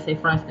money, let's say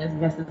for instance,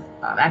 invests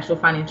actual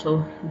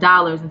financial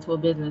dollars into a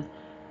business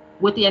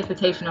with the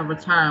expectation of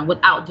return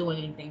without doing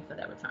anything for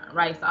that return,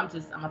 right? So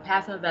I'm a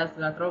passive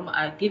investor.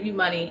 I give you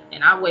money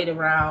and I wait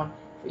around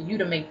for you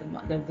to make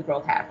the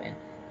growth happen.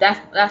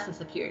 That's the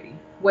security.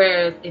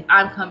 Whereas if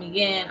I'm coming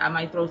in, I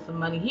might throw some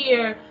money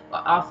here,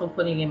 but also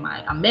putting in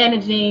I'm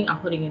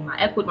putting in my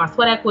equity, my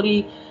sweat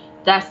equity.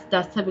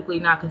 That's typically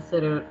not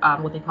considered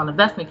what they call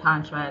investment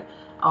contract,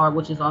 or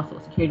which is also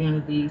a security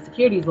under the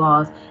securities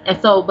laws. And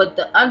so, but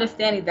the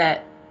understanding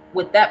that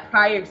with that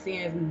prior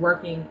experience,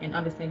 working and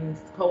understanding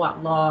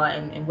co-op law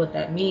and what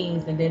that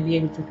means, and then be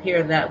able to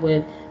pair that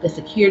with the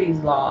securities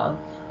law,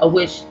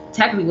 which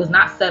technically was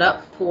not set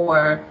up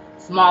for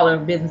smaller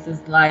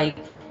businesses like,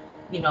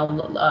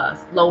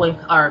 low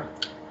income or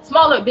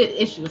smaller bit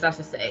issues, I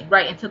should say,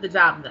 right, into the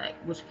Jobs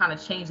Act, which kind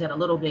of changed that a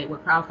little bit, where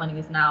crowdfunding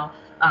is now,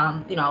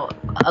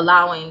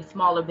 allowing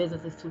smaller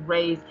businesses to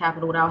raise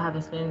capital without having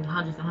to spend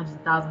hundreds and hundreds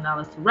of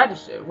 $1,000s to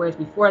register. Whereas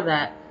before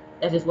that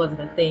just wasn't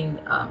a thing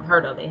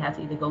heard of. They had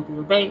to either go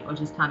through a bank or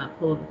just kind of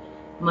pull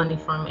money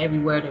from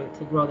everywhere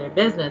to grow their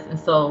business. And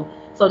so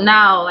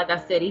now, like I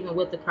said, even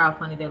with the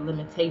crowdfunding, there are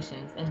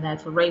limitations, and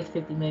that to raise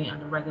 $50 million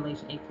under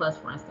Regulation A+,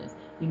 for instance,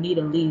 you need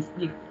at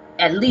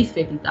least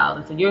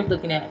 50,000. So you're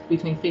looking at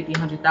between 50 and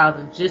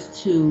 100,000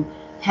 just to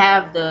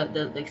have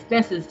the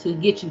expenses to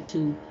get you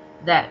to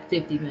that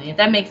 50 million. If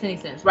that makes any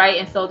sense, right?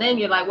 And so then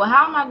you're like, well,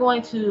 how am I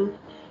going to,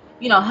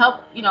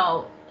 help,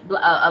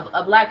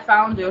 a black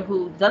founder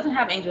who doesn't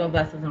have angel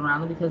investors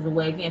around them, because the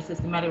way, again,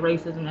 systematic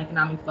racism and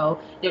economic flow,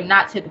 they're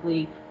not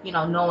typically,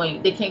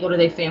 knowing, they can't go to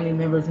their family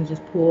members and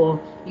just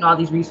pull, all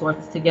these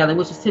resources together,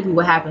 which is typically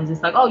what happens.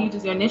 It's like, oh, you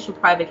just, your initial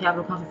private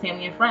capital comes from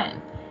family and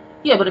friends.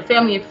 Yeah, but if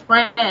family and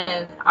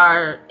friends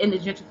are in the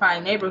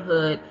gentrifying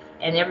neighborhood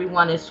and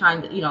everyone is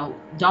trying to,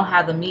 don't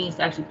have the means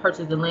to actually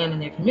purchase the land in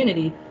their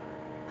community,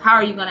 how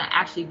are you going to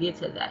actually get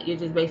to that? You're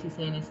just basically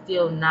saying it's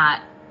still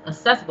not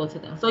accessible to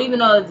them. So even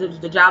though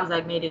the Jobs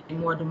Act made it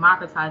more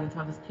democratized in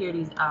terms of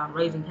securities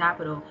raising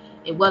capital,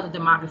 it wasn't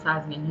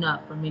democratizing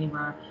enough for many of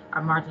our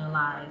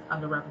marginalized,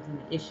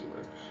 underrepresented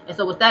issuers. And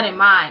so with that in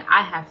mind,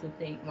 I have to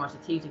think more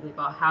strategically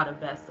about how to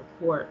best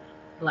support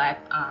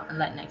Black and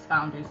Latinx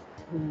founders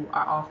who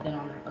are often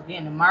on,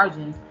 again, the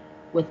margins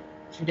with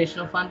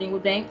traditional funding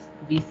with banks,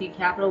 VC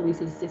capital. We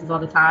see this all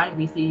the time.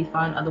 VC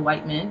fund other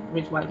white men,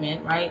 rich white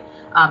men, right?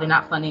 They're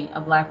not funding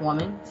a Black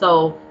woman.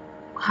 So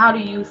how do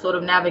you sort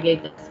of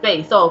navigate the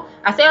space? So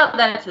I say all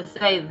that to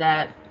say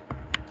that,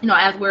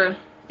 as we're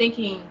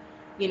thinking,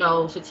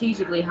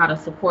 strategically how to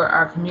support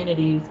our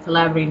communities,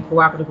 collaborating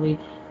cooperatively,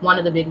 one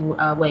of the big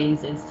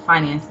ways is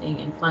financing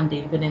and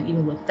funding. But then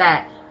even with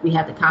that, we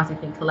have to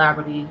constantly think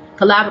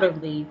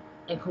collaboratively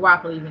and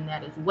cooperatively in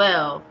that as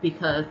well,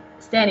 because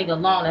standing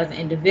alone as an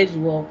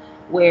individual,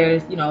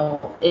 whereas,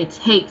 it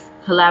takes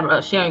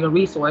sharing of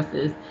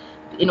resources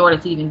in order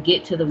to even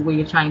get to where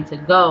you're trying to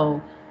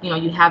go.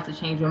 You have to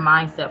change your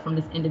mindset from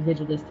this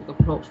individualistic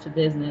approach to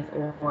business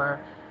or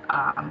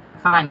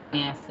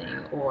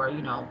financing or,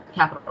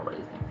 capital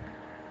raising.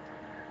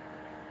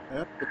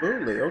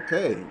 Absolutely.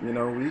 Okay.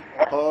 We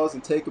pause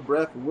and take a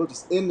breath, and we'll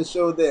just end the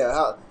show there.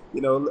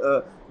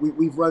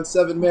 We've run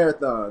 7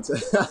 marathons.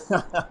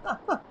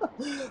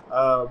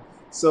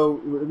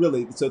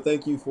 So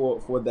thank you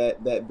for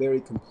that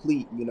very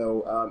complete,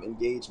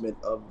 engagement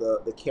of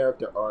the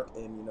character arc,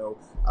 and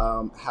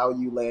how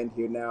you land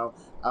here now.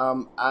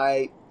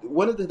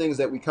 One of the things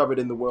that we covered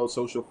in the World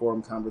Social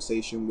Forum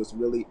conversation was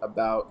really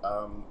about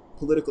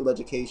political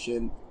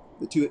education,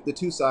 the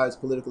two sides,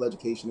 political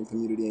education and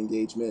community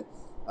engagement.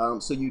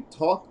 So you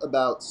talked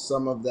about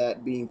some of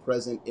that being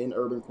present in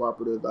Urban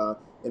Cooperative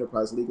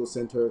Enterprise Legal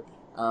Center.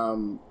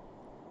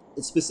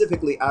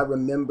 Specifically, I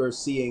remember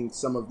seeing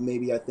some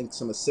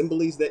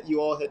assemblies that you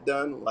all had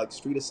done, like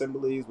street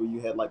assemblies, where you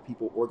had like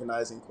people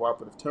organizing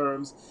cooperative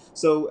terms.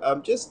 So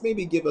just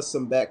maybe give us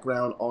some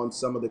background on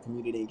some of the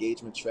community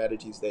engagement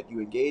strategies that you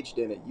engaged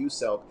in at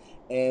UCELC,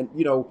 and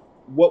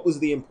what was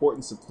the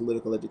importance of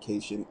political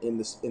education in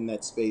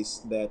that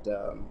space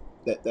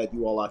that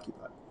you all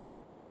occupied.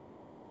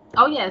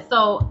 Oh yeah,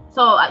 so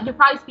you're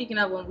probably speaking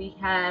of when we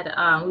had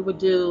we would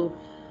do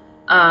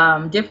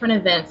different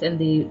events in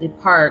the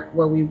park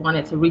where we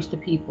wanted to reach the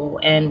people,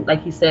 and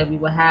like you said, we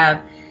would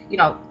have,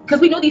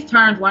 because we knew these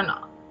terms weren't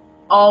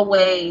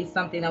always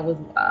something that was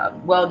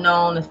well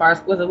known as far as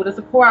what is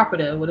a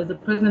cooperative, what is a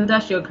prison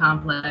industrial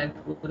complex,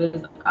 what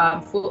is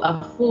a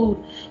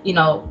food,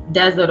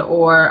 desert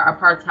or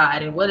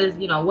apartheid, and what is,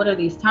 what are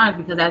these terms?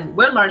 Because as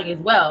we're learning as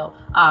well,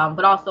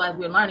 but also as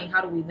we're learning,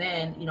 how do we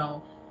then,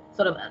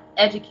 sort of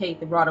educate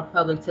the broader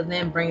public to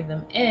then bring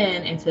them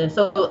in into,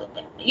 so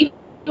even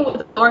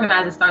with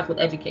organizing starts with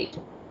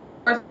education.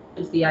 First,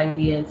 introduce the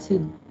idea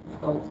to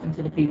folks and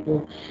to the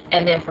people,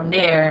 and then from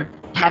there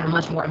have a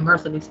much more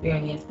immersive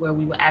experience where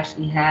we will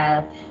actually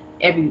have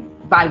every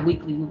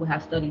bi-weekly we will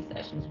have study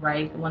sessions,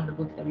 right? One of the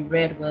books that we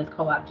read was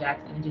Co-op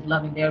Jackson, and just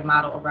loving their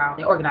model around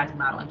their organizing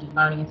model and just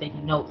learning and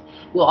taking notes.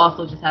 We'll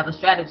also just have a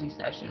strategy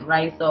session,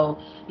 right? So,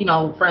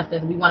 for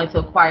instance, we wanted to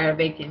acquire a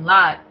vacant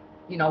lot.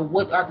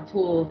 What are the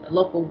tools,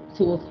 local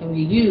tools can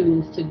we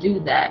use to do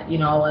that,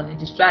 and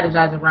just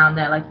strategize around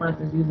that, like for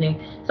instance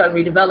using certain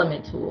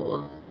redevelopment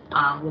tools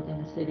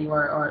within the city,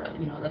 or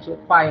that you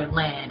acquire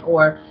land,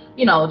 or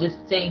just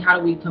saying how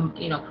do we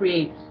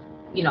create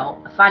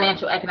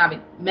financial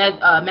economic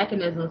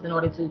mechanisms in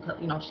order to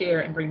share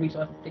and bring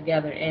resources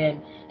together.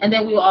 And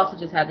then we will also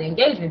just have the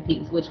engagement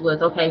piece, which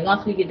was, okay,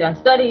 once we get done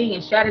studying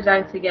and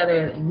strategizing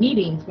together in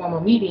meetings, formal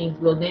meetings,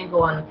 we'll then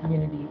go on the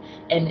community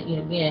and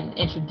again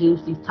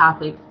introduce these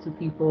topics to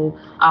people,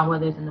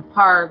 whether it's in the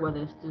park,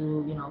 whether it's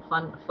through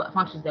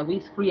functions that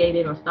we've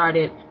created or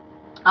started.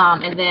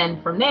 And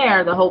then from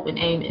there, the hope and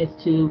aim is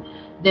to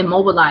then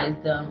mobilize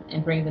them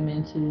and bring them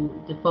into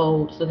the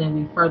fold. So then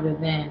we further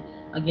then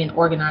again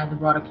organize the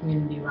broader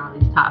community around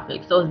these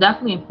topics. So it's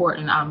definitely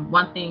important.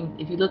 One thing,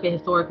 if you look at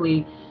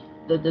historically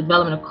the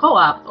development of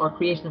co-ops or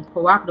creation of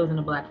cooperatives in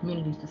the Black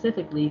community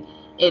specifically,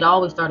 it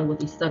always started with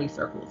these study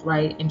circles,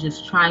 right? And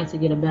just trying to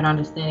get a better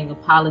understanding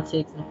of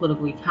politics and the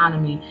political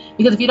economy.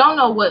 Because if you don't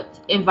know what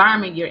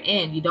environment you're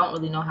in, you don't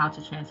really know how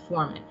to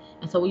transform it.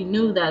 And so we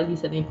knew that, you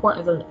said, the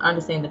importance of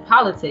understanding the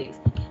politics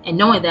and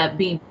knowing that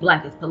being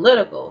Black is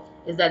political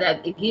is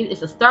that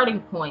it's a starting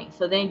point.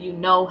 So then you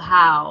know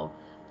how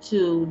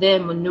to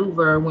then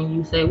maneuver when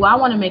you say, well, I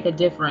want to make a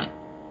different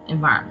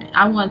environment.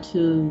 I want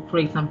to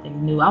create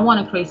something new. I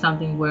want to create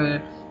something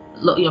where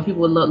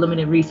people with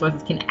limited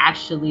resources can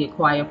actually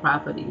acquire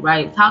property,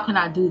 right? How can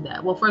I do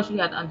that? Well, first you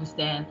have to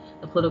understand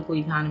the political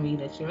economy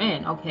that you're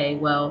in. Okay,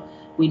 well,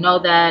 we know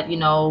that,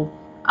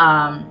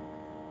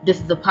 this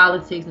is the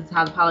politics, this is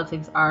how the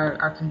politics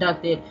are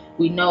conducted.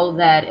 We know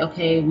that,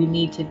 okay, we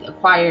need to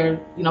acquire,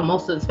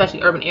 most of,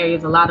 especially urban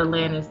areas, a lot of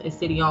land is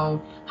city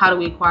owned. How do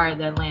we acquire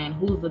that land?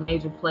 Who's the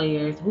major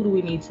players? Who do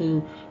we need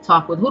to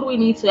talk with? Who do we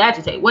need to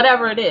agitate?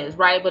 Whatever it is,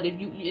 right? But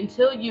if you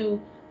until you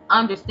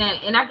understand,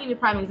 and I'll give you a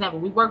prime example.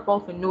 We work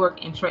both in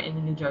Newark and Trenton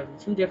in New Jersey,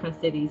 two different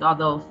cities,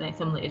 although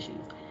similar issues.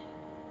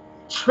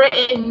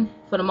 Trenton,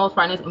 for the most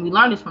part, and we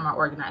learned this from our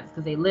organizers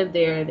because they live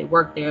there, they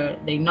work there,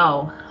 they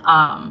know.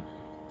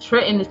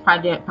 Trenton is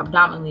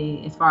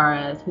predominantly, as far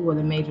as who are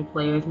the major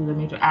players, who are the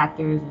major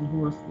actors, and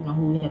who are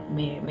who we have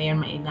may or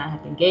may not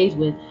have to engage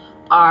with,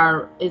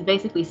 is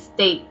basically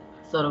state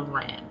sort of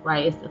ran,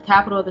 right? It's the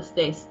capital of the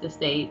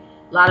state.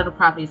 A lot of the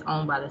property is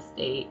owned by the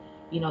state.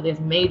 There's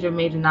major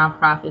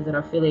nonprofits that are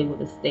affiliated with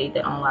the state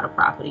that own a lot of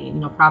property,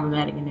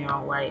 problematic in their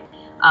own right,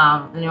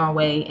 in their own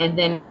way. And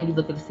then you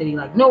look at a city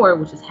like Newark,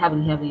 which is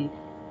heavily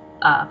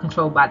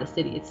controlled by the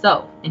city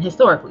itself, and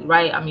historically,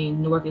 right? I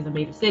mean, Newark is a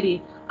major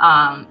city.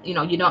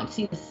 You don't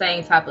see the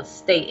same type of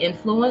state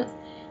influence,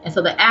 and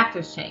so the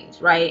actors change,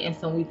 right? And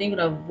so when we think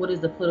of what is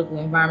the political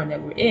environment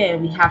that we're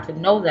in, we have to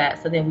know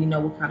that, so then we know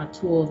what kind of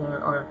tools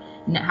or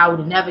how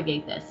to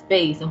navigate that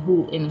space,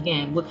 and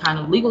again, what kind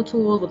of legal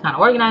tools, what kind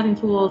of organizing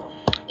tools.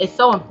 It's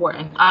so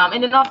important.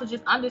 And then also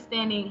just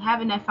understanding,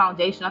 having that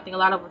foundation. I think a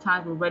lot of the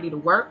times we're ready to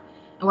work,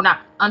 and we're not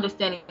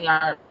understanding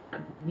our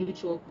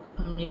mutual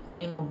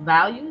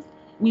values.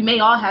 We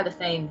may all have the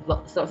same,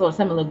 so a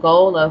similar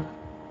goal of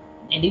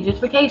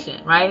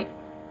gentrification, right?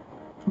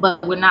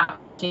 But we're not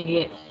approaching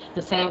it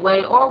the same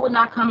way, or we're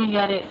not coming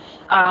at it.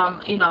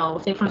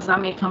 Say for instance, I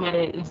may come at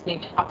it and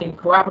think, I think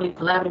cooperative,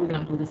 collaborative, we're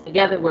going to do this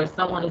together. Where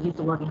someone is used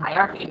to working in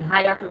a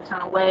hierarchical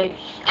kind of way,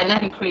 and that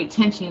can create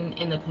tension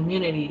in the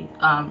community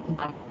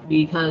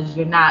because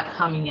you're not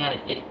coming at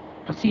it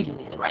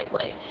procedurally the right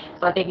way.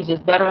 So I think it's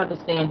just better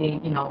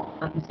understanding,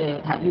 like you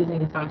said,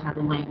 using a certain type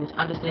of language,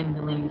 understanding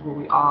the language where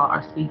we all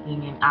are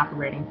speaking and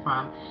operating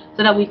from,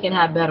 so that we can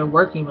have better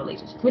working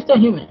relationships. We're still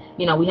human,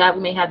 we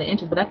may have the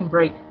interest, but that can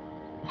break,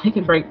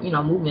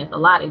 movements a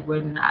lot if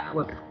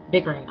we're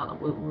bickering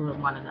with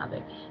one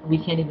another. We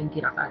can't even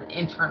get outside the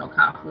internal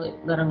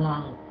conflict, let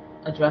alone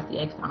address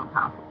the external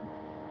conflict.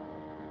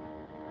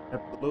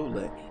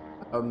 Absolutely.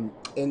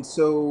 And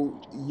so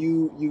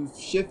you've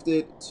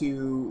shifted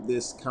to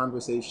this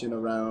conversation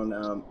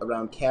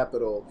around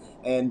capital,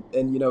 and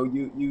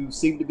you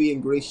seem to be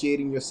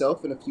ingratiating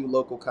yourself in a few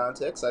local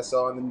contexts. I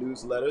saw in the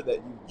newsletter that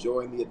you've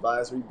joined the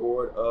advisory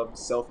board of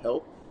Self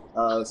Help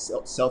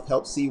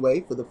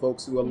Seaway, for the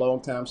folks who are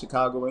longtime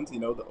Chicagoans.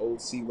 The old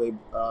Seaway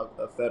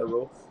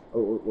Federal,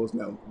 or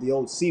no, the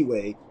old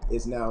Seaway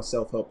is now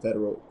Self Help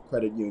Federal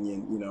Credit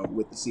Union.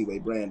 With the Seaway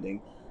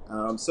branding.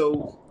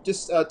 So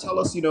just tell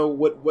us,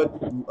 what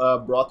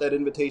brought that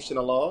invitation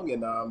along,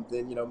 and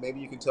then maybe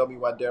you can tell me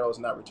why Daryl's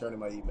not returning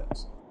my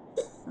emails.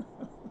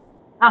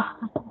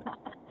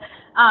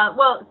 Uh,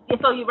 well,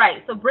 so you're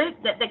right. So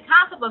the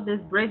concept of this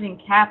bridging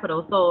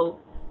capital. So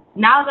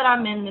now that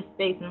I'm in this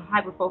space and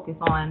hyper focused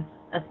on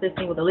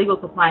assisting with the legal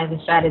compliance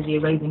and strategy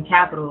of raising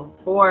capital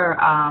for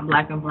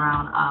Black and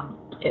Brown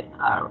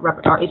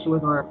or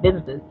issuers or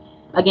businesses,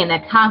 again,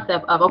 that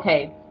concept of,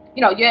 okay,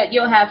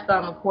 you'll have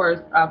some, of course,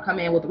 come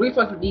in with the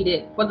resources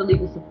needed for the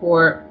legal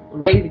support,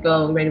 ready to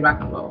go, ready to rock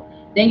and roll.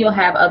 Then you'll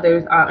have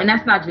others, and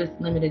that's not just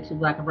limited to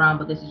Black and Brown,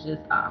 but this is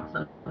just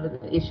some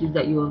of the issues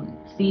that you'll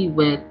see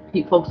with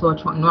folks who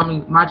are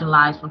normally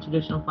marginalized from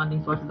traditional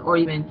funding sources, or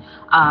even,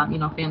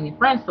 family and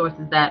friend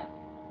sources that,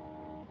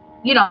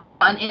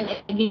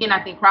 and again,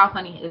 I think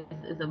crowdfunding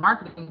is a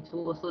marketing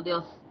tool, so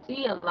they'll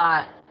see a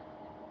lot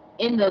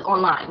in the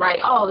online, right?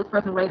 Oh, this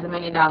person raised $1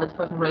 million. This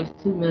person raised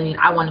 $2 million.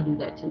 I want to do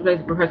that too.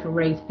 This person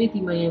raised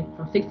 $50 million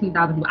from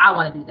 16,000 people. I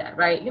want to do that,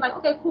 right? You're like,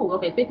 okay, cool.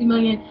 Okay, $50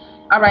 million.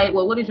 All right.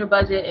 Well, what is your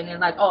budget? And they're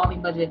like, oh, I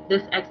mean, budget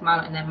this X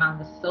amount, and that amount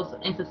is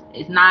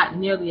it's not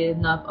nearly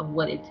enough of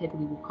what it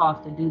typically would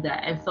cost to do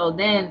that. And so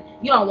then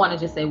you don't want to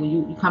just say, well,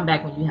 you come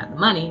back when you have the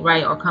money,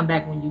 right? Or come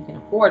back when you can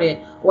afford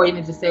it, or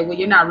even just say, well,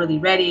 you're not really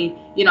ready.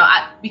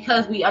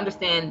 Because we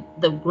understand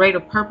the greater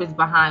purpose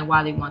behind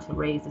why they want to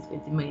raise this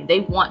 $50 million.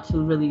 They want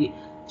to really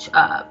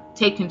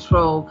take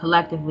control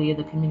collectively of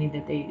the community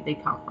that they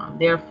come from.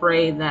 They're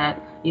afraid that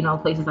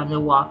places like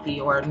Milwaukee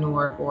or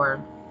Newark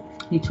or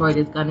Detroit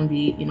is going to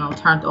be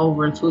turned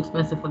over and too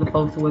expensive for the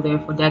folks who were there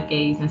for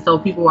decades. And so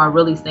people are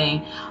really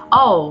saying,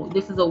 oh,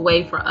 this is a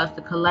way for us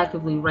to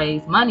collectively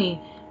raise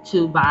money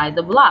to buy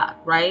the block,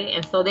 right?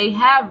 And so they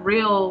have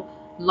real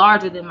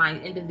larger than my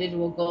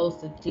individual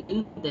goals to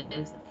do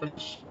this for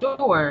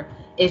sure.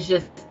 It's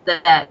just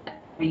that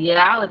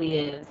reality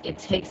is it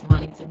takes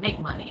money to make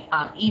money,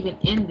 even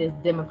in this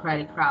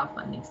democratic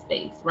crowdfunding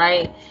space,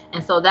 right?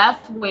 And so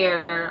that's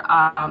where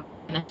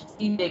the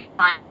strategic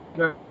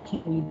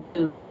can we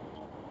do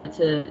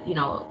to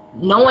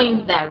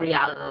knowing that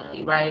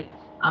reality, right?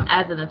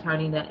 As an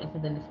attorney that is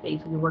in the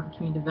space, we've been working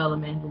community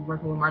development, we're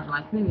working with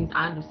marginalized communities.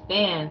 I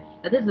understand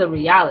that this is a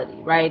reality,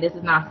 right? This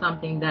is not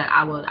something that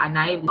I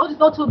naively just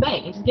go to a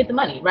bank and just get the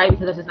money, right?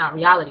 Because that's just not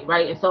reality,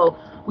 right? And so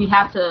we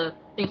have to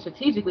think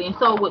strategically. And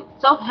so with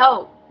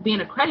self-help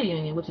being a credit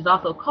union, which is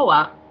also a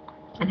co-op,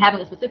 and having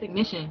a specific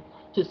mission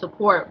to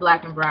support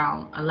Black and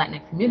Brown and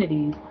Latinx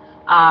communities,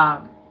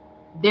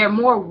 they're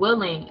more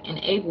willing and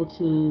able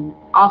to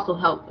also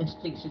help and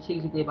speak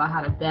strategically about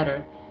how to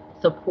better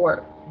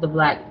support the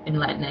Black and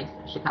Latinx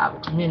Chicago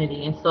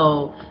community. And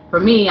so for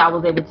me, I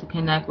was able to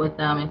connect with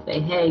them and say,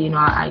 hey,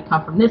 I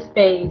come from this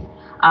space.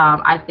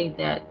 I think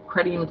that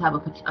credit unions have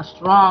a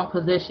strong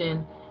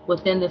position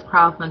within this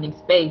crowdfunding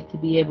space to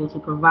be able to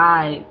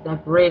provide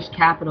that bridge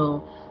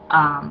capital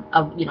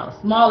of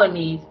smaller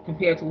needs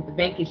compared to what the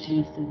bank is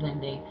used to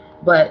lending,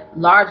 but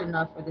large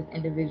enough for this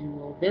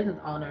individual business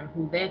owner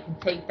who then can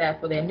take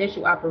that for their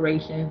initial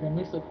operations,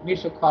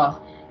 initial costs,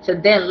 to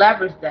then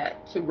leverage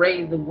that to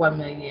raise the 1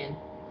 million,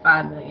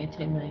 5 million,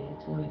 10 million,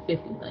 20,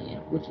 50 million,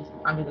 which is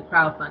under the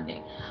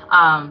crowdfunding.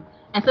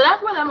 And so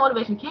that's where that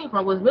motivation came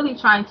from, was really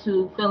trying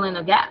to fill in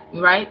a gap,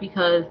 right?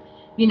 Because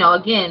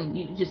again,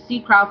 you just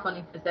see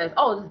crowdfunding that says,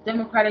 oh, this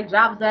Democratic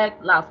Jobs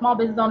Act allows small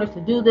business owners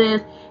to do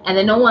this, and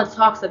then no one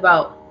talks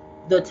about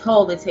the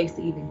toll it takes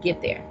to even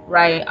get there,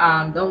 right?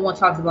 No one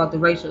talks about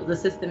the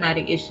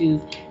systematic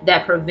issues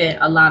that prevent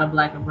a lot of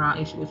Black and Brown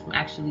issuers from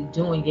actually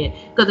doing it,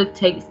 because it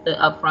takes the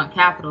upfront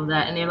capital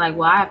and they're like,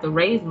 well, I have to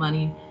raise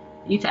money.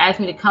 You ask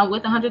me to come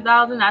with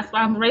 $100,000, that's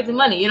why I'm raising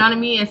money. You know what I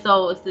mean? And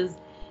so it's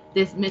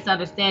this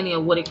misunderstanding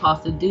of what it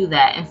costs to do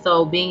that. And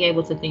so being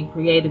able to think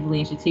creatively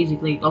and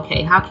strategically,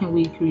 okay, how can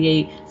we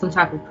create some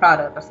type of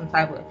product or some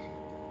type of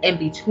in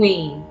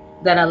between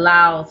that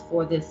allows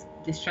for this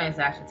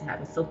transaction to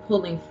happen? So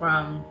pulling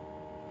from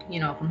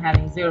from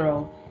having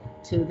zero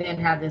to then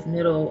have this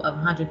middle of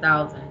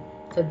 100,000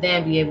 to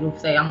then be able to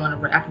say,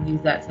 I can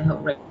use that to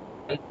help raise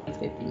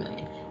 50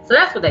 million. So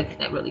that's where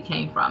that really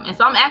came from. And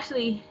so I'm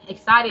actually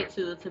excited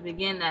to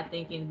begin that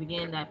thinking,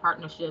 begin that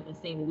partnership, and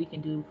seeing what we can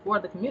do for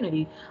the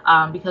community,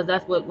 because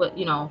that's what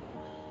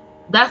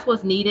that's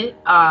what's needed,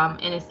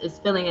 and it's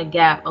filling a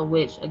gap of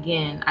which,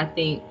 again, I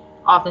think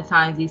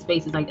oftentimes these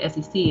spaces like the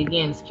SEC,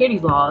 again,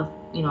 securities laws,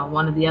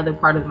 one of the other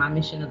part of my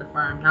mission of the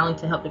firm, not only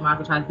to help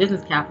democratize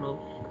business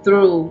capital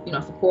through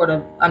support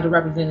of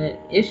underrepresented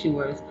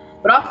issuers,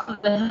 but also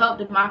to help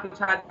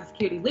democratize the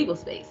securities legal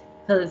space,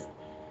 because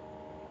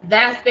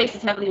that space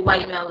is heavily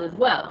white male as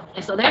well.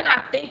 And so they're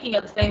not thinking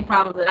of the same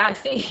problems that I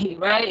see,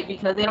 right?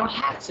 Because they don't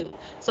have to.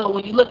 So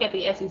when you look at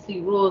the SEC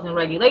rules and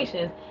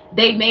regulations,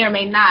 they may or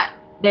may not,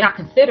 they're not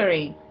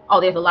considering, oh,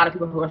 there's a lot of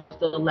people who are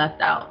still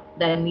left out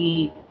that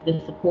need the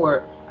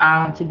support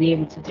to be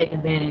able to take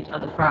advantage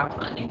of the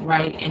crowdfunding,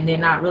 right? And they're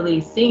not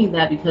really seeing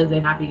that because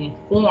they're not being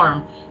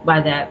informed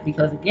by that,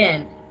 because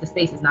again, the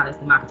space is not as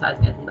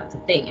democratizing as we like to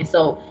think. And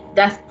so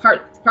that's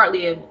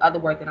partly of other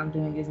work that I'm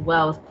doing as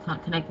well, is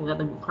connecting with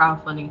other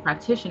crowdfunding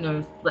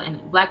practitioners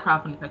and Black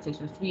crowdfunding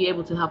practitioners to be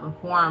able to help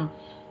inform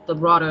the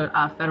broader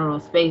federal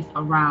space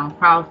around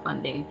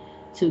crowdfunding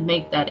to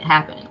make that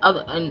happen.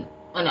 And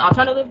an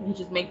alternative, you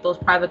just make those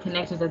private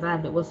connections as I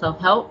have with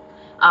self-help,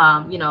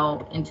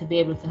 and to be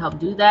able to help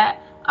do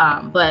that.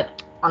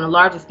 But on a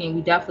larger scheme,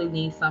 we definitely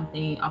need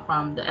something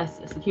from the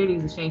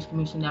Securities Exchange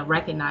Commission that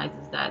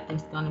recognizes that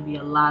there's going to be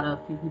a lot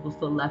of people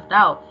still left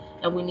out,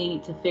 and we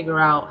need to figure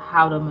out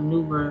how to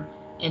maneuver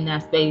in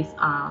that space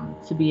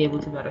to be able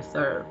to better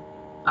serve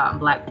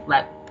black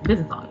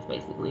business owners,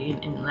 basically,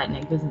 and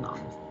Latinx business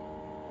owners.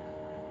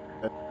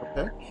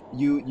 Okay.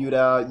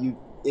 You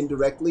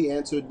indirectly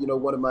answered,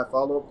 one of my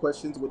follow-up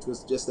questions, which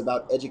was just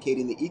about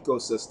educating the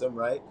ecosystem,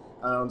 right?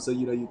 So,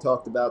 you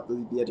talked about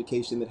the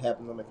education that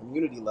happens on the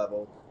community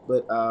level,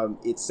 but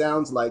it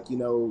sounds like,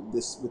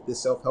 this with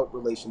this self-help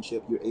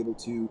relationship, you're able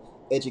to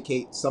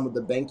educate some of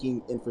the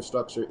banking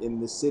infrastructure in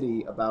the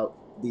city about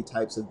the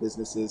types of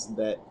businesses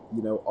that,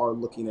 are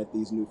looking at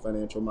these new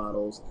financial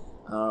models.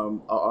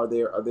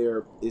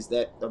 Is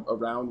that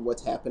around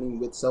what's happening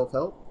with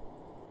self-help?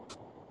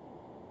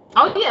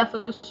 Oh yeah,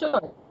 for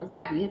sure.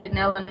 Exactly. You hit the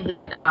nail on the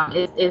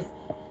head. It's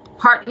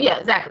part, yeah,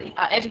 exactly.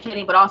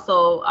 Educating, but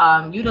also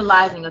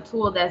utilizing a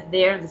tool that's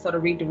there to sort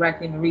of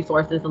redirecting the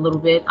resources a little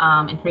bit,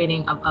 and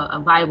creating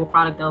a viable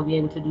product that will be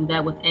able to do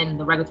that within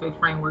the regulatory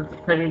frameworks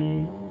of credit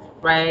unions,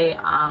 right?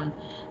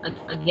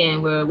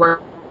 Again, we're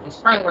working these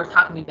frameworks.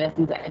 How can we best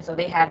do that? And so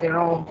they have their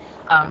own.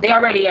 They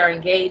already are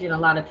engaged in a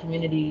lot of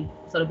community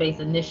sort of based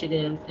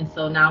initiatives, and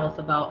so now it's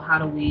about how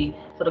do we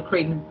sort of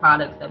create new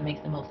products that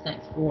makes the most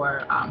sense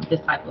for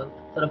this type of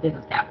sort of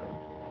business capital.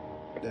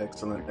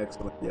 Excellent,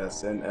 excellent.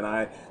 Yes, and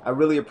I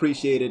really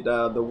appreciated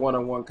the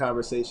one-on-one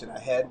conversation I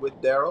had with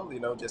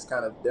Daryl. Just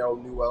kind of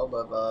Daryl Newell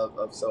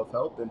of self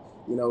help, and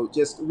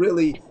just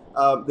really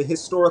the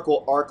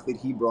historical arc that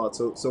he brought.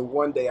 So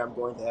one day I'm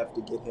going to have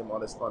to get him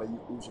on a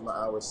Ujamaa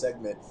Hour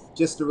segment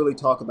just to really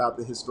talk about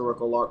the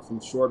historical arc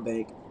from Shore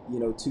Bank,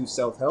 to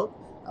self help.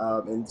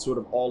 And sort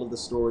of all of the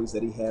stories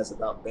that he has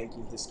about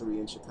banking history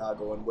in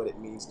Chicago and what it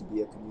means to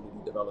be a community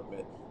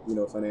development,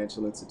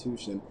 financial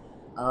institution.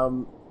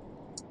 Um,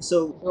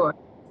 so Sure.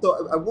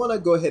 so I want to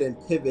go ahead and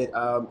pivot,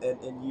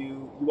 and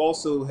you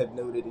also have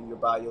noted in your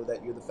bio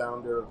that you're the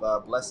founder of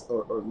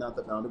or not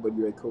the founder, but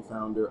you're a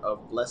co-founder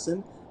of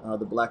BLESN,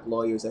 the Black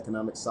Lawyers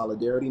Economic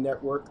Solidarity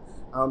Network.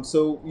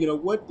 So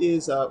what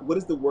is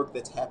the work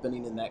that's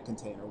happening in that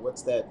container?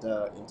 What's that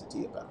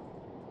entity about?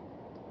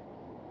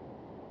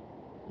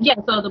 Yeah,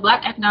 so the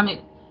Black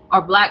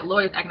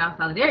Lawyers Economic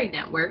Solidarity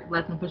Network,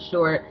 BLESN for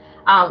short,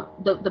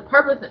 the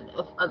purpose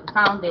of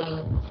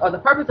founding, or the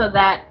purpose of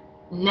that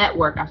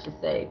network, I should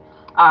say,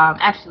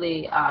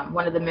 actually,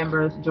 one of the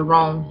members,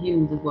 Jerome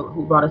Hughes, is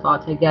who brought us all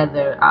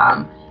together.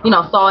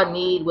 Saw a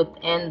need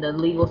within the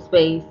legal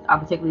space,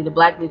 particularly the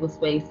Black legal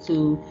space,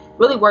 to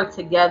really work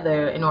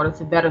together in order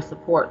to better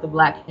support the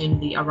Black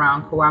community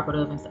around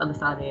cooperative and other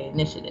solidarity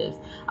initiatives.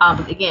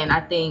 Again,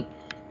 I think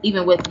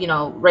even with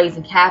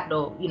raising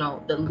capital,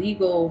 the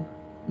legal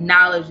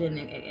knowledge and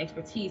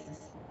expertise is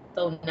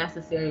so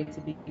necessary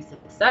to be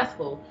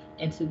successful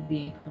and to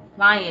be in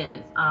compliance,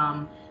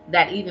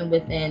 that even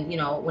within,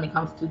 when it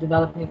comes to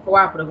developing a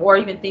cooperative, or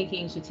even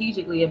thinking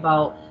strategically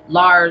about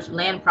large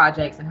land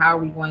projects and how are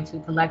we going to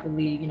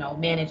collectively,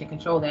 manage and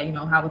control that,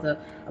 how is a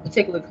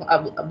particular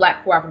a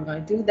Black cooperative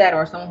going to do that,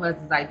 or someone who has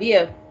this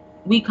idea,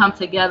 we come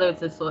together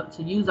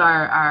to use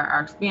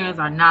our experience,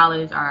 our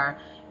knowledge, our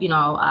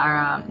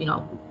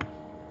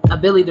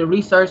ability to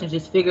research and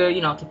just figure,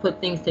 to put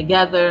things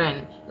together.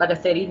 And like I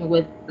said, even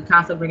with the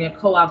concept of bringing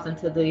co-ops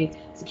into the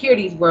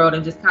securities world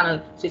and just kind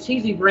of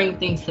strategically bring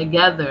things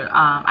together,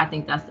 I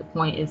think that's the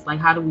point. Is like,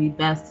 how do we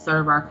best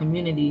serve our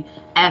community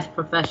as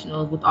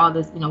professionals with all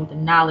this, with the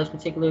knowledge,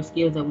 particular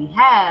skills that we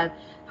have?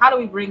 How do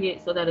we bring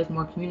it so that it's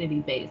more community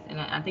based? And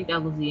I think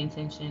that was the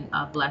intention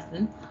of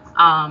BLESN,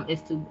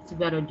 is to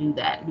better do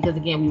that. Because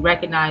again, we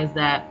recognize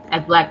that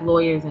as Black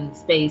lawyers in the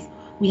space,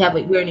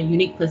 we're in a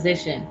unique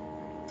position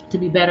to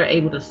be better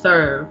able to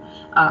serve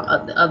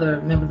the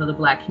other members of the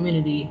Black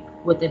community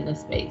within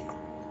this space.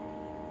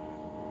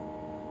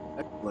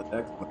 Excellent,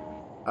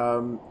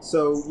 excellent.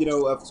 So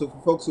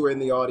for folks who are in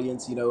the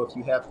audience, if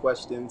you have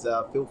questions,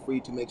 feel free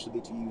to make sure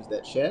that you use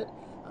that chat.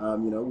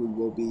 We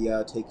will be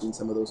taking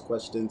some of those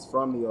questions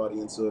from the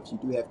audience. So if you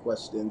do have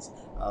questions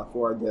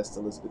for our guest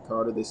Elizabeth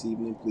Carter this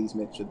evening, please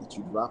make sure that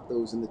you drop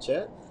those in the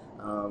chat.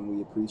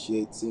 We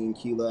appreciate seeing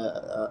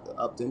Keela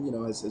Upton,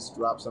 has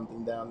dropped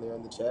something down there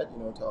in the chat,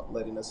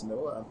 letting us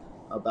know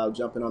about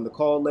jumping on the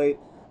call late.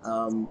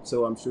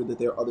 So I'm sure that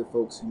there are other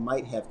folks who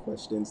might have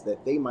questions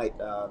that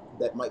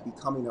that might be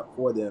coming up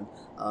for them.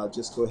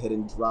 Just go ahead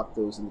and drop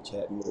those in the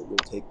chat, and we'll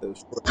take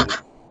those shortly.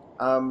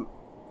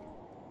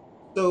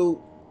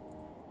 So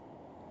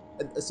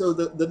So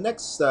the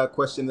next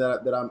question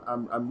that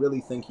I'm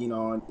really thinking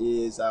on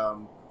is,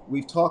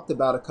 we've talked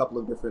about a couple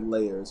of different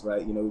layers,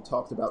 right? You know, we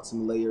talked about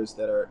some layers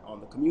that are on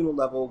the communal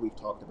level. We've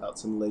talked about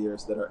some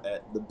layers that are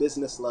at the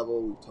business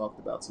level. We've talked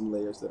about some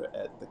layers that are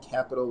at the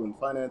capital and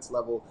finance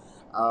level.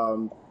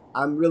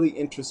 I'm really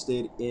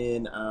interested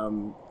in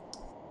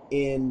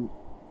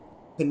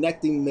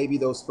connecting maybe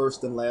those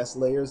first and last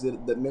layers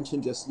that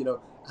mention just, you know,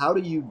 how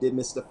do you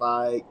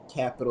demystify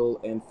capital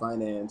and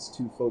finance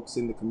to folks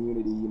in the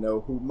community, you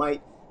know, who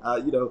might, I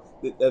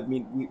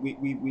mean,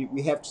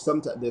 we have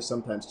sometimes, there's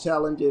sometimes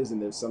challenges and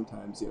there's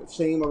sometimes, you know,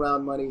 shame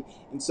around money.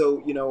 And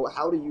so, you know,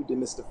 how do you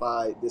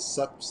demystify this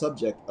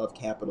subject of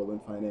capital and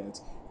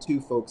finance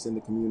to folks in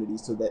the community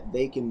so that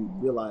they can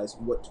realize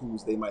what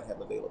tools they might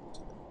have available to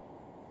them?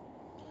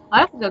 Oh,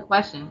 that's a good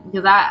question,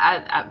 because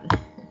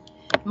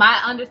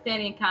my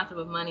understanding and concept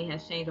of money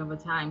has changed over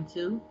time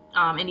too.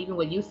 And even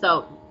with you,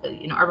 so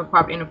you know, Urban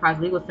Cooperative Enterprise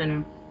Legal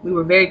Center, we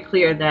were very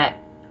clear that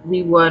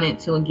we wanted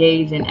to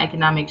engage in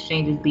economic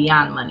exchanges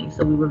beyond money.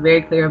 So we were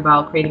very clear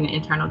about creating an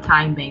internal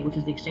time bank, which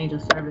is the exchange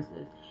of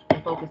services,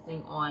 and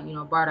focusing on, you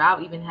know, barter.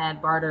 I even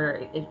had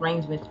barter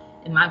arrangements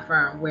in my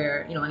firm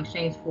where, you know, in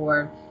exchange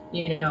for,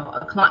 you know,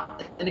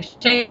 an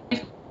exchange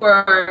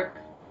for,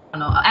 I don't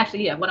know,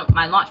 actually, yeah, one of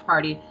my launch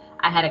party,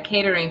 I had a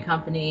catering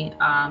company,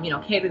 you know,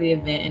 cater the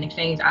event. In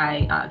exchange,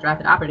 I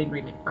drafted an operating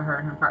agreement for her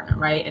and her partner,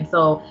 right? And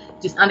so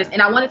just understand,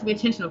 and I wanted to be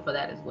intentional for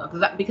that as well,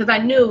 because I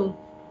knew,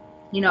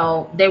 you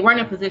know, they weren't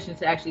in a position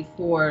to actually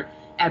afford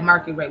at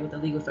market rate what the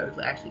legal service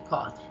would actually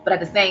cost. But at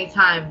the same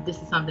time,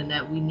 this is something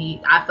that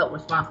I felt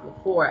responsible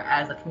for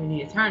as a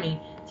community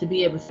attorney, to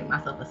be able to make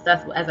myself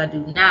accessible as I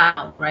do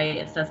now, right?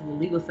 Accessible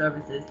legal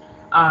services,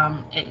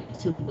 and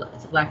to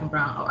Black and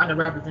brown or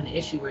underrepresented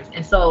issuers.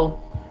 And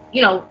so,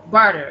 you know,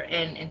 barter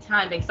and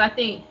time banks. So I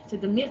think to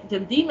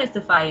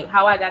demystify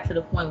how I got to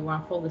the point where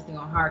I'm focusing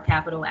on hard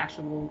capital,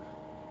 actual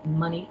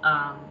money,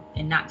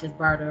 and not just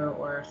barter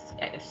or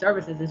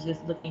services, is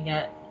just looking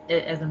at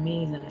it as a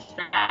means and a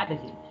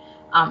strategy.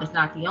 It's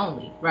not the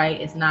only,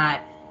 right? It's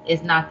not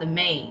the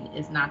main.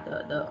 It's not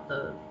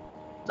the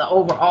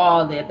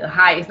overall, the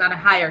high. It's not a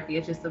hierarchy.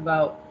 It's just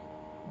about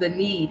the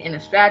need and a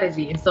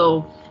strategy. And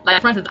so,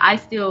 like, for instance, I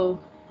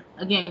still,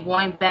 again,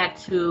 going back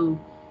to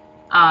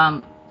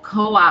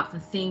co-ops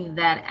and seeing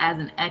that as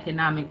an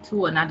economic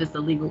tool and not just a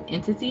legal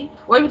entity,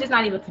 or even just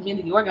not even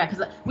community organized,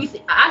 because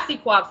I see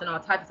co-ops in all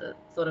types of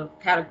sort of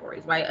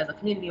categories, right? As a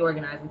community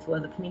organizing tool,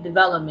 as a community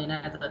development,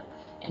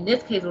 in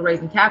this case with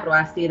raising capital,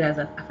 I see it as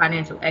a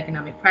financial,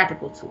 economic,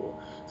 practical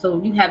tool. So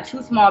you have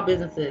two small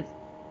businesses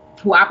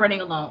who are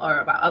operating alone or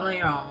about on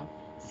their own,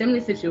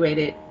 similarly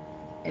situated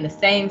in the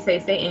same, say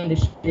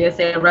industry,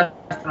 say a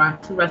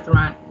restaurant, two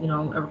restaurant, you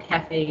know, or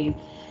cafes.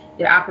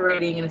 They're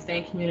operating in the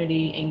same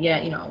community, and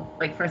yet, you know,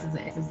 like for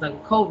instance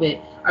like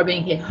COVID, are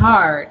being hit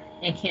hard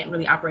and can't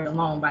really operate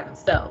alone by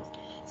themselves.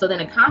 So then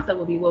the concept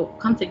would be, well,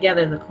 come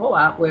together as a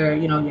co-op where,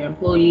 you know, your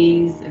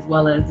employees as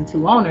well as the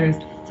two owners,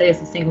 say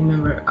it's a single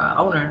member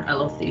owner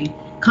LLC,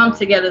 come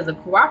together as a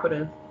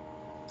cooperative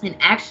and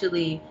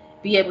actually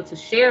be able to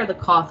share the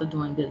cost of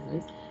doing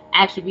business,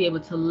 actually be able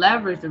to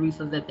leverage the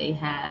resources that they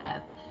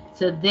have,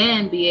 to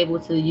then be able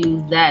to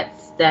use that.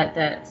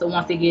 So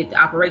once they get the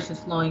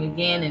operations flowing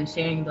again and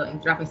sharing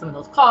and dropping some of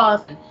those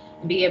costs, and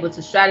be able to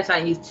strategize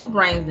and use two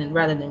brains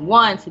rather than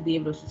one, to be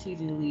able to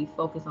strategically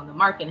focus on the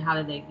market and how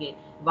do they get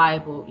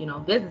viable, you know,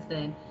 business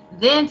in.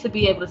 Then to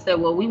be able to say,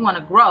 well, we want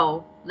to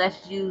grow.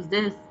 Let's use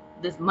this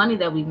money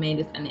that we've made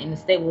in the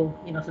stable,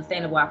 you know,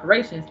 sustainable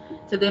operations,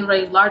 to then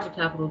raise larger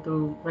capital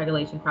through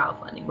regulation,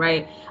 crowdfunding,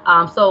 right?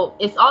 So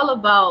it's all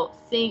about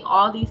seeing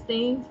all these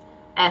things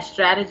as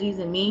strategies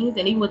and means.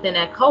 And even within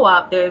that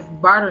co-op, there's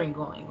bartering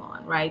going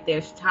on, right?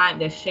 There's time,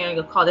 there's sharing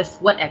a call, there's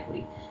sweat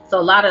equity. So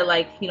a lot of,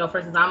 like, you know, for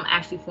instance, I'm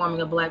actually forming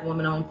a Black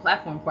woman-owned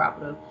platform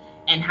cooperative,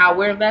 and how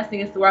we're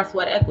investing is through our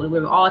sweat equity.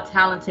 We're all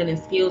talented and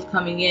skills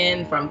coming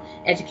in from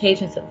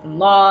education to from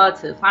law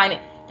to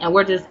finance, and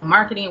we're just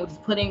marketing, we're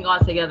just putting it all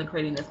together and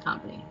creating this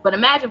company. But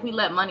imagine if we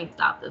let money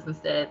stop us and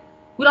said,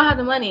 we don't have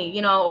the money,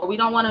 you know, or we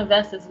don't want to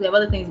invest this, we have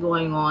other things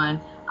going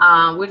on,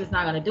 we're just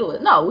not going to do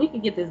it. No, we can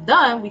get this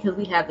done because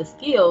we have the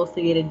skills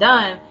to get it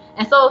done.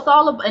 And so it's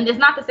all about, and it's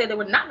not to say that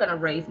we're not going to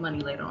raise money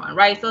later on,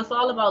 right? So it's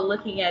all about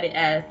looking at it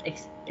as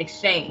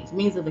exchange,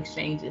 means of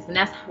exchanges. And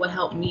that's what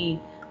helped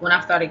me when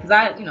I started,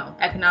 because you know,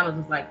 economics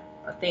was like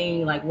a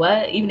thing, like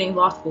what? Even in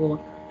law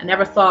school, I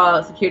never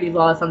saw securities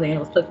law as something that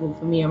was applicable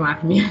for me or my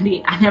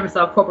community. I never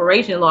saw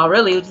corporation law,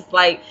 really. It was just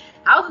like,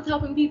 how is it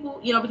helping people?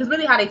 You know, because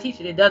really how they teach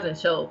it doesn't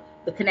show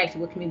the connection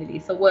with community.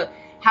 So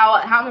how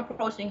I'm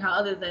approaching, how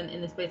others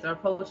in the space are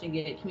approaching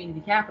it, community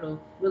capital,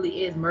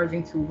 really is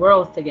merging two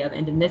worlds together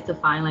and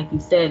demystifying, like you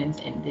said,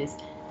 and this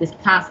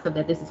concept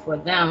that this is for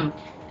them,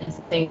 and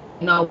saying,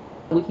 you know,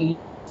 we can use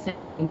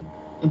an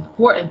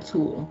important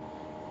tool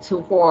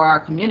for our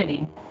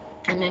community.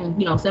 And then,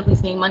 you know, simply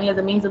seeing money as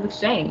a means of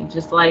exchange,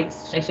 just like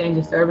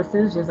exchanging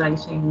services, just like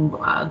exchanging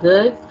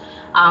goods.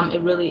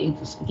 It really is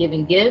just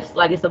giving gifts.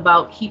 Like, it's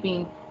about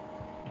keeping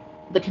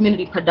the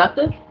community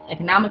productive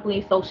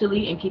economically,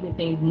 socially, and keeping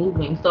things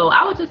moving. So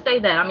I would just say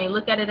that, I mean,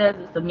 look at it as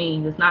it's a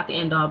means. It's not the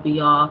end all be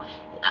all.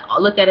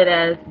 Look at it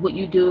as what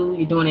you do.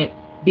 You're doing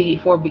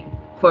it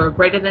for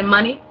greater than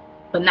money,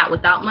 but not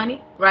without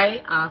money,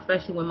 right?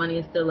 Especially when money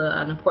is still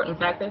an important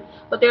factor.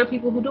 But there are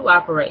people who do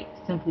operate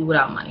simply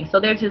without money. So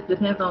there just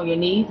depends on your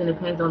needs and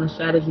depends on the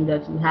strategy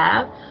that you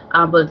have.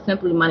 But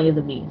simply money is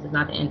a means. It's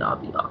not the end all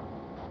be all.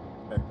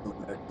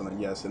 Excellent, excellent.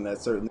 Yes, and that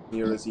certainly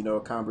mirrors, a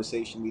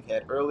conversation we've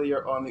had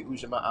earlier on the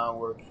Ujamaa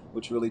Hour,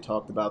 which really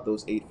talked about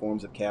those 8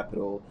 forms of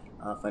capital: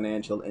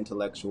 financial,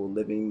 intellectual,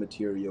 living,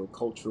 material,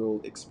 cultural,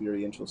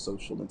 experiential,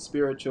 social, and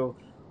spiritual.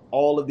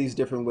 All of these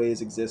different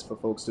ways exist for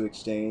folks to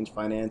exchange.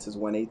 Finance is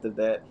 1/8 of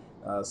that.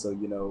 So,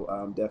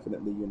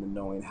 definitely,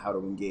 knowing how to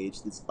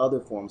engage these other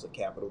forms of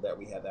capital that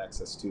we have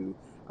access to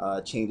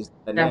changes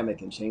the Yeah.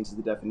 dynamic and changes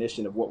the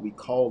definition of what we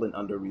call an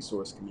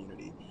under-resourced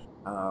community.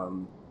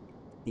 Um,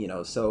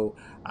 so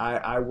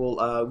I will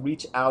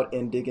reach out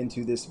and dig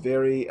into this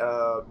very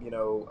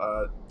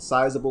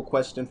sizable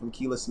question from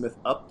Keela Smith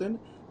Upton,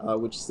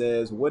 which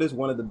says, what is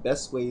one of the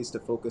best ways to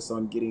focus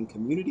on getting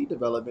community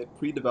development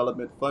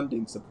pre-development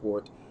funding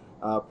support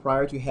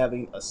prior to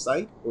having a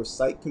site or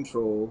site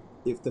control,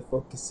 if the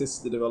focus is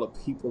to develop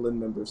people and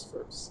members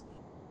first?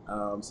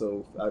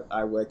 So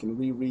I can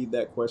reread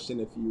that question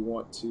if you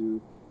want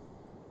to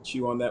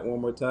chew on that one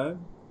more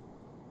time,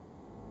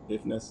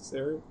 if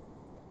necessary.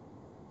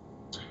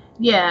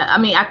 Yeah, I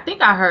mean, I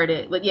think I heard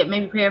it, but yeah,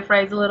 maybe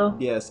paraphrase a little.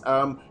 Yes.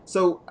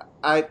 So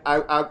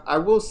I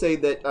will say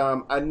that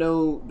I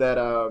know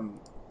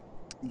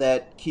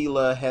that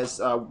Keela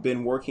has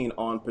been working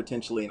on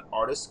potentially an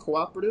artist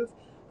cooperative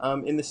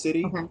in the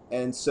city, Okay.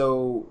 and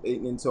so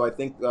I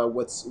think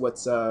what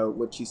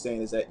she's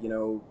saying is that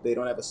they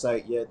don't have a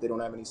site yet, they don't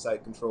have any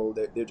site control.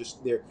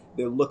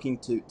 They're looking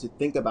to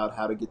think about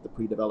how to get the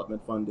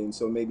pre-development funding.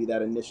 So maybe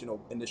that initial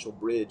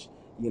bridge,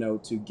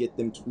 to get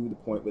them to the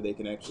point where they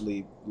can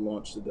actually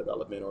launch the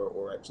development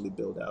or actually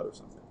build out or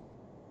something.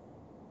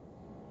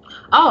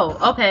 Oh,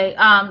 okay.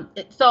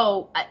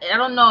 So I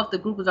don't know if the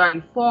group is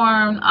already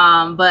formed,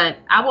 but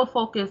I will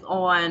focus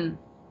on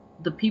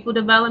the people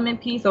development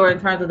piece, or in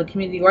terms of the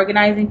community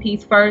organizing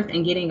piece first,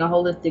 and getting a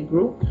holistic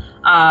group,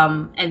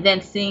 and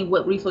then seeing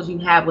what resources you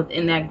have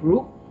within that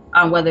group,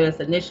 whether it's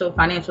initial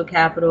financial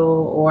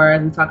capital, or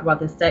as we talk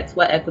about the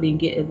sweat equity, and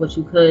get what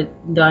you could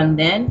done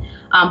then.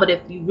 But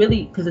if you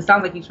really, because it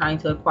sounds like you're trying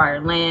to acquire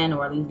land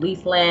or at least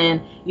lease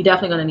land, you're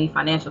definitely going to need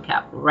financial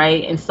capital,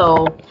 right? And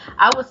so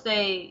I would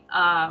say,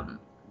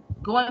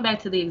 going back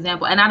to the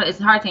example, and it's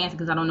hard to answer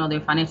because I don't know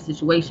their financial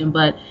situation,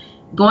 but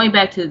going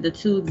back to the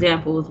 2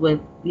 examples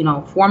with,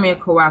 forming a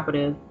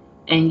cooperative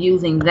and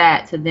using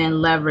that to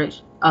then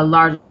leverage a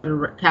larger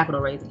capital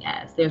raising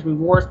ask. There's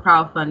rewards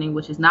crowdfunding,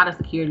 which is not a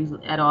securities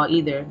at all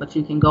either, but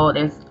you can go,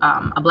 there's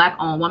a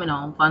black-owned,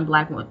 woman-owned,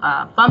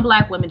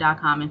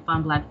 fundblackwomen.com and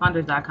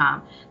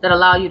fundblackfunders.com that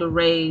allow you to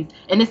raise,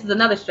 and this is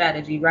another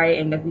strategy, right?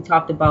 And that we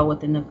talked about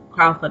within the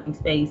crowdfunding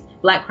space,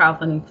 black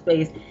crowdfunding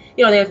space,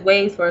 there's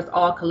ways for us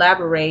all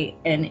collaborate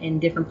and in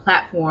different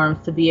platforms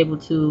to be able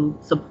to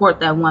support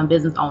that one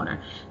business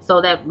owner. So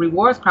that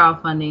rewards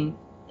crowdfunding,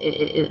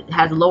 it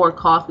has lower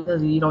cost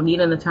because you don't need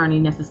an attorney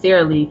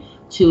necessarily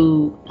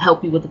to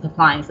help you with the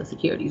compliance of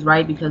securities,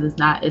 right? Because it's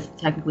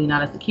technically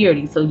not a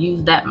security. So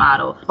use that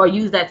model, or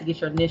use that to get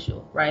your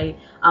initial, right?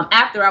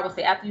 After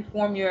you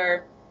form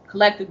your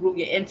collective group,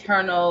 your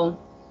internal,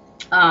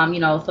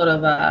 sort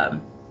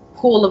of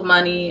pool of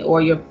money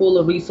or your pool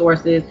of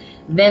resources,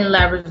 then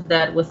leverage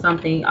that with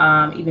something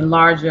even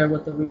larger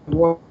with the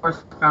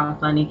rewards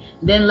crowdfunding,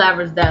 then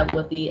leverage that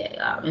with the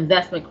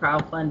investment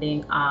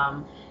crowdfunding.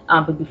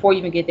 But before you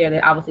even get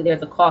there, obviously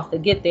there's a cost to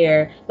get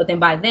there, but then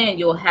by then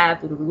you'll have,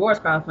 through the rewards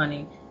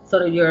crowdfunding,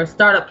 sort of your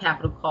startup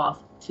capital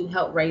cost to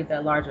help raise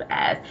that larger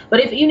ask.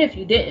 But even if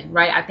you didn't,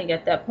 right, I think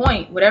at that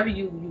point, whatever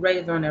you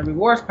raise on that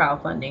rewards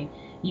crowdfunding,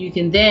 you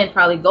can then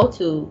probably go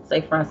to,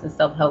 say, for instance,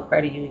 Self-Help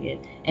Credit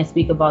Union and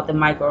speak about the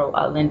micro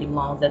lending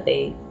loans that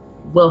they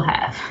will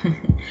have.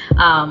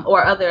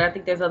 Or I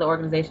think there's other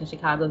organizations in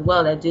Chicago as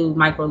well that do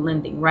micro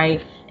lending,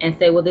 right? And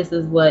say, well, this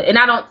is what, and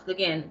I don't,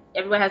 again,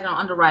 everybody has their own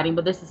underwriting,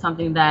 but this is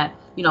something that,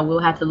 we'll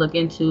have to look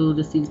into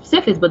to see the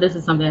specifics, but this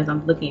is something as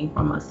I'm looking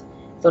from a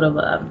sort of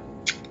a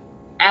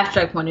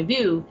abstract point of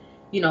view,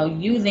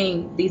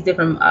 using these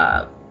different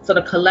sort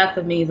of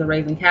collective means of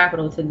raising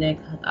capital to then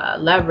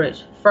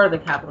leverage further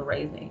capital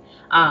raising.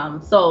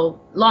 So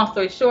long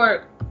story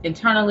short,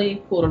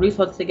 internally pull the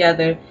resources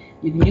together.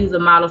 You can use a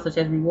model such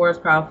as rewards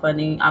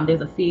crowdfunding. There's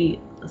a fee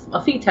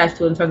attached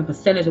to it in terms of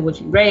percentage of what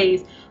you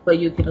raise, but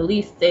you can at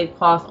least save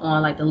costs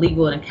on like the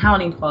legal and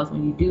accounting costs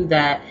when you do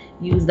that.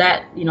 Use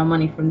that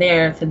money from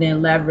there to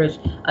then leverage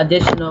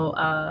additional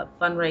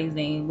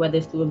fundraising, whether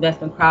it's through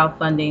investment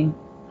crowdfunding,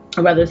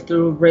 or whether it's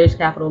through bridge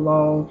capital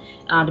loan,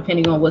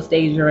 depending on what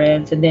stage you're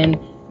in, to then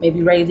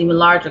maybe raise even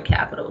larger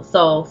capital.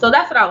 So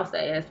that's what I would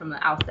say as from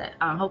the outset.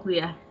 Hopefully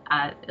it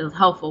was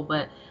helpful,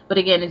 but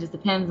again, it just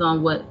depends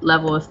on what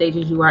level or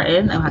stages you are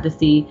in. I'll have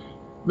to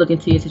look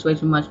into your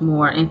situation much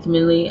more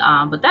intimately.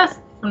 But that's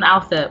from the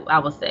outset, I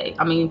would say.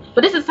 I mean,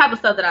 but this is the type of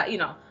stuff that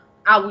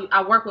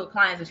I work with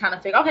clients and trying to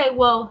figure, okay,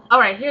 well, all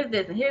right, here's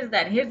this and here's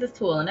that and here's this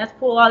tool and let's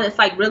pull all this,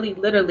 like really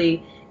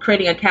literally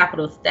creating a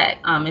capital stack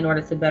in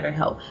order to better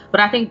help.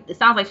 But I think it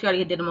sounds like she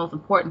already did the most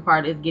important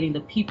part, is getting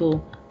the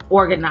people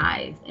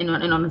organized and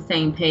on the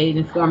same page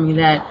and forming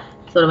that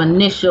sort of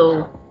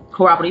initial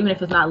cooperative, even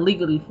if it's not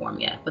legally formed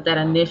yet, but that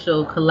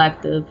initial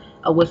collective,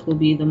 which will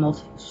be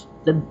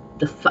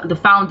the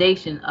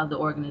foundation of the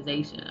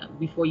organization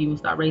before you even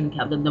start raising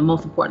capital, the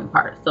most important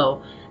part.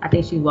 So I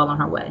think she's well on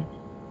her way.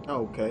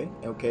 Okay,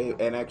 okay.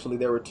 And actually,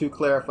 there were two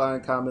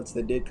clarifying comments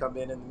that did come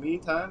in the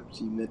meantime.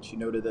 She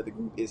noted that the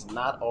group is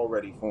not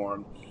already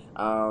formed.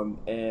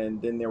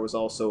 And then there was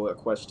also a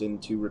question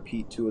to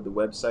repeat two of the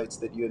websites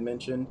that you had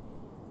mentioned.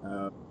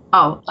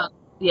 Oh,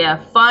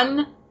 yeah,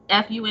 Fund,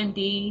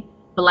 FUND,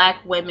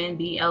 Black Women,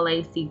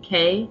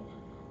 BLACK.com,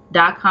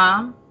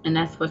 and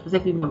that's for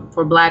specifically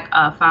for Black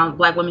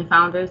women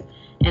founders.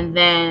 And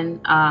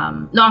then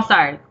no, I'm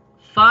sorry,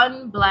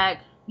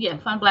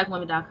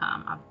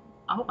 fundblackwomen.com.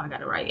 I hope I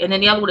got it right. And then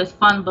the other one is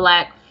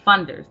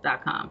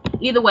fundblackfunders.com.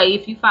 Either way,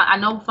 if you find, I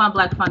know Fund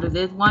Black Funders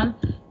is one,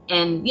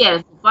 and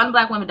yes,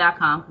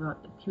 fundblackwomen.com, because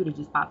the computer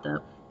just popped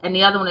up, and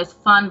the other one is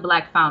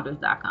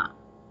fundblackfounders.com.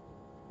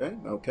 Okay,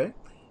 okay.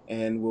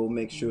 And we'll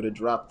make sure to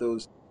drop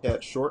those in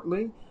chat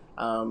shortly.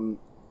 Um,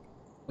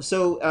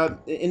 So,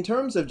 in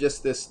terms of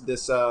just this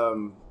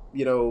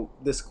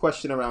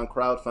question around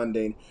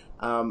crowdfunding,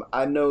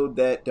 I know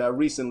that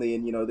recently,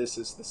 and this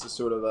is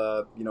sort of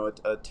a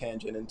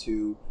tangent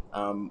into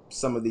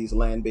some of these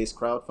land-based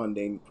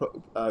crowdfunding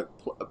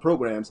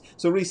programs.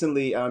 So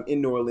recently,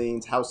 in New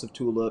Orleans, House of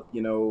Tulip,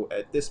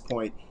 at this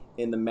point,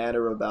 in the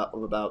matter of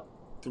about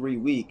 3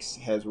 weeks,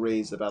 has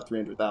raised about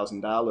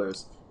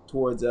 $300,000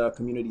 towards a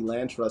community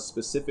land trust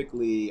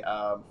specifically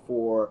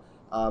for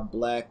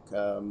black,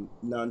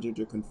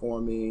 non-gender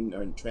conforming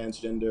or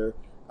transgender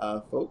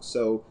folks.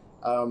 So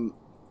I'm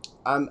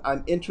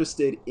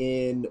interested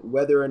in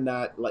whether or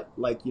not,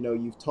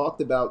 you've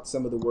talked about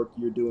some of the work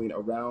you're doing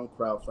around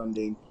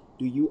crowdfunding.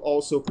 Do you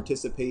also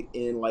participate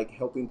in like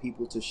helping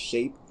people to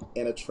shape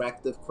an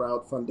attractive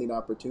crowdfunding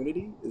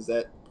opportunity? Is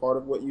that part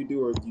of what you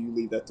do, or do you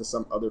leave that to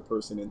some other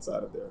person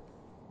inside of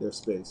their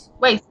space?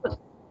 Wait,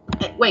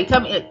 tell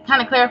me,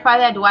 kind of clarify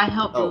that. Do I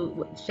help Oh,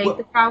 to shape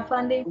the well,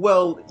 crowdfunding?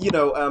 Well,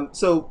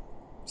 so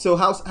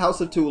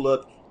House of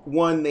Tulip,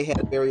 one, they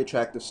had a very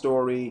attractive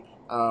story.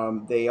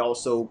 They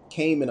also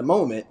came in a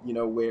moment,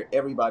 where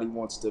everybody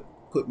wants to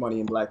put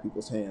money in Black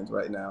people's hands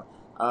right now.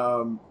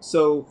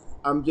 So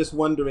I'm just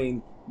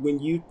wondering,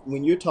 when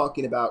you're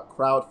talking about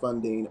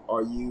crowdfunding,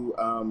 are you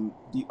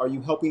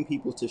helping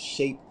people to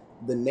shape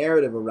the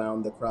narrative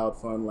around the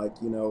crowdfund? Like,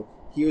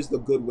 here's the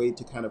good way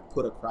to kind of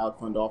put a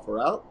crowdfund offer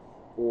out,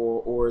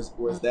 or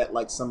is that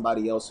like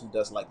somebody else who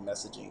does like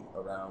messaging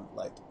around,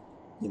 like,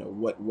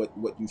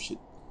 what you should,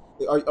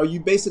 are you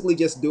basically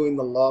just doing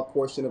the law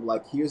portion of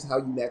like, here's how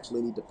you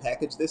actually need to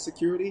package this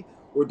security,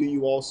 or do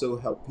you also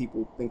help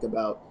people think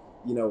about,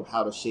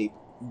 how to shape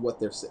what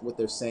they're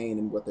saying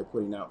and what they're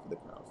putting out for the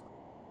crowd?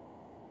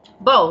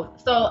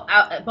 Both. So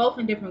both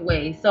in different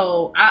ways.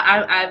 So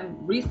I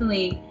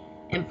recently,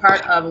 in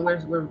part of,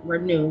 we're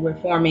new. We're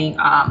forming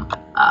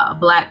a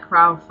Black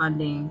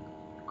crowdfunding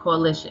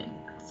coalition.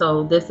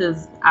 So this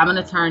is, I'm an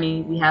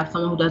attorney. We have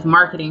someone who does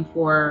marketing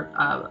for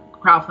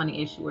crowdfunding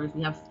issuers.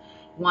 We have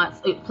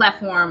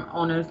platform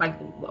owners, like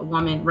a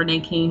woman, Renee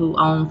King, who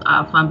owns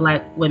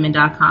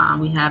fundblackwomen.com.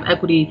 We have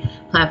equity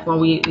platform.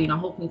 We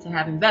hoping to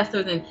have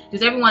investors and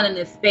just everyone in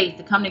this space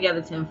to come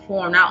together to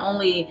inform not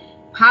only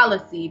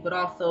policy, but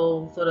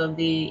also sort of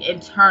the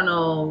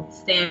internal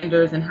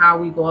standards and how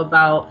we go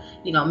about,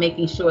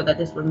 making sure that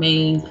this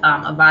remains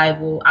a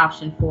viable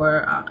option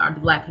for our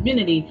Black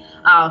community.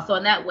 So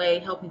in that way,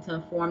 helping to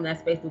inform that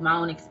space with my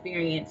own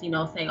experience,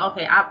 saying,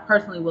 okay, I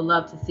personally would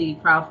love to see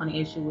crowdfunding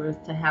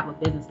issuers to have a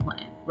business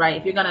plan, right?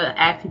 If you're going to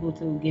ask people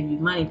to give you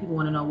money, people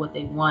want to know what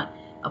they want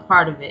a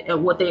part of it,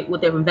 what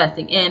they're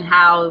investing in,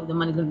 how the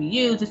money's going to be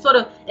used. It's sort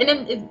of, and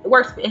then it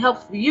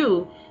helps for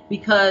you,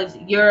 because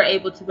you're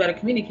able to better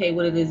communicate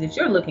what it is that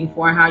you're looking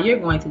for and how you're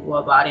going to go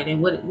about it, and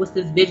what's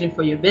this vision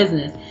for your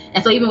business.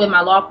 And so even with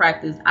my law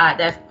practice,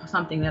 that's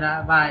something that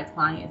I advise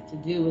clients to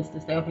do, is to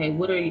say, okay,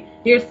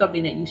 here's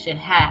something that you should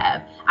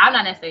have. I'm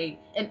not necessarily,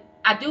 and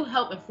I do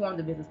help inform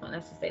the business plan,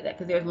 let's just say that,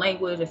 because there's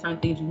language, there's certain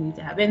things you need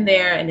to have in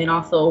there. And then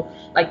also,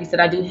 like you said,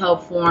 I do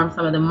help form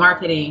some of the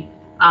marketing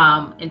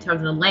in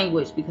terms of the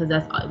language, because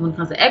that's, when it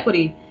comes to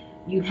equity,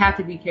 you have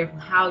to be careful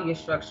how you're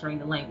structuring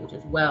the language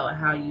as well, and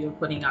how you're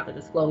putting out the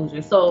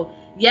disclosure. So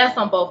yes,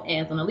 on both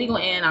ends. On the legal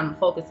end, I'm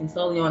focusing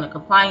solely on the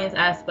compliance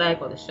aspect,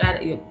 or the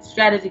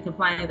strategy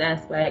compliance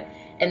aspect.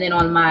 And then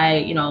on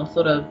my,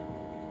 sort of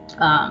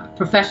other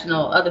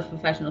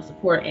professional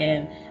support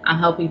end, I'm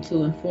helping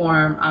to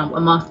inform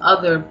amongst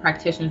other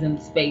practitioners in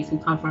the space who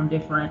come from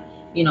different,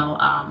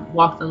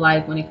 walks of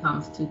life when it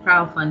comes to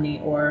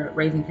crowdfunding or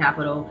raising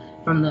capital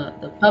from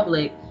the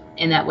public,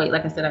 And that way,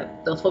 like I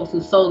said, those folks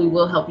who solely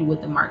will help you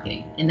with the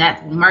marketing, and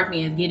that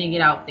marketing is getting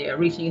it out there,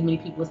 reaching as many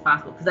people as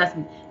possible, because that's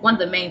one of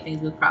the main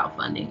things with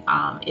crowdfunding.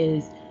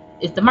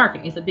 Is the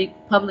marketing. It's a big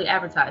public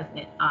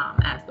advertisement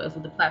aspect. That's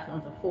what the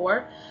platforms are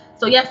for.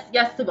 So yes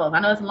to both.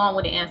 I know it's a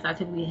long-winded answer. I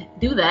typically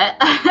do that,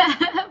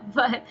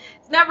 but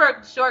it's never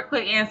a short,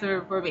 quick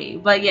answer for me.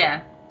 But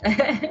yeah.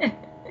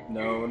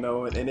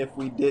 No, and if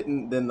we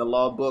didn't, then the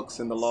law books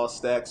and the law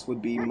stacks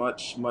would be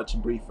much, much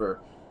briefer.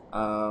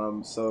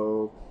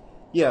 So,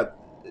 yeah.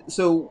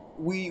 So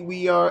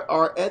we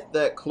are at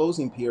that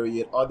closing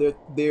period. Are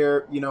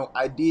there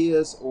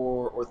ideas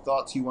or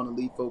thoughts you want to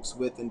leave folks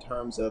with in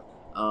terms of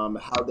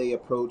how they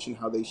approach and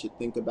how they should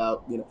think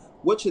about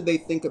what should they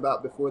think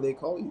about before they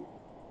call you?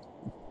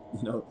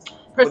 Before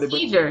they bring.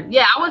 Procedure.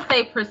 Yeah, I would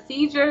say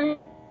procedure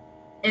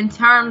in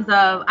terms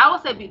of, I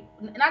would say,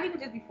 not even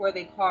just before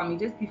they call me,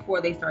 just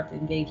before they start to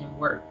engage in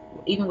work,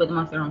 even with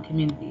amongst their own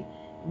community.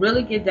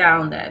 Really get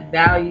down that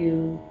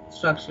value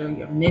structure,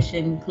 your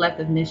mission,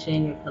 collective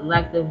mission, your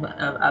collective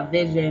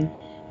vision,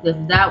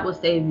 because that will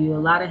save you a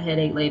lot of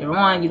headache later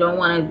on. You don't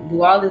want to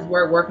do all this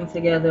work working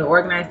together,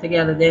 organize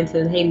together, then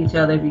to hate each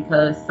other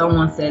because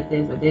someone said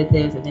this or did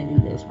this and then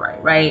do this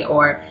right?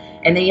 Or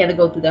and then you have to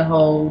go through the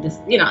whole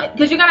just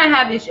because you're gonna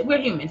have this. We're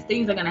humans,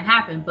 things are gonna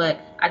happen, but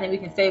I think we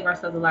can save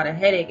ourselves a lot of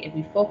headache if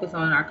we focus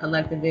on our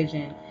collective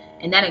vision.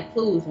 And that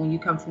includes when you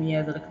come to me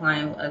as a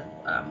client,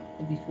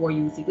 before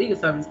you seek legal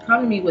service,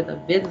 come to me with a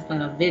business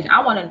plan, a vision.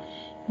 I want to,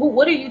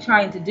 what are you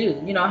trying to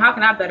do? How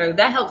can I better?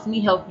 That helps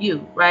me help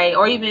you, right?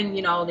 Or even,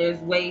 there's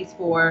ways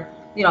for,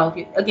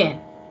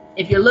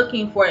 if you're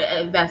looking for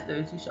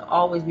investors, you should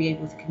always be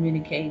able to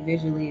communicate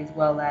visually as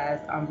well as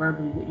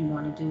verbally what you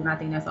want to do. And I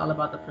think that's all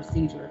about the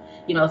procedure.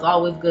 It's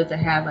always good to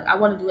have, like, I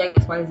want to do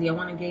X, Y, Z. I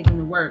want to engage in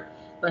the work,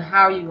 but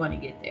how are you going to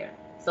get there?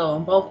 So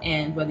on both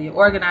ends, whether you're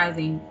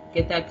organizing,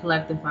 get that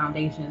collective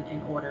foundation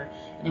in order.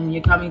 And then when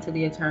you're coming to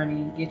the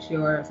attorney, get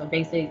your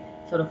basic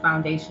sort of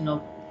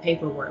foundational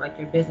paperwork, like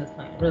your business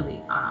plan,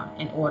 really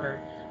in order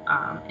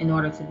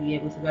to be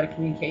able to better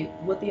communicate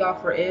what the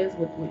offer is,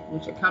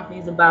 what your company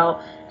is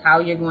about, how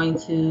you're going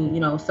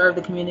to, serve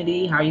the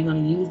community, how you're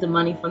going to use the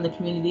money from the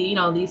community,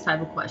 these type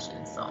of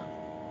questions. So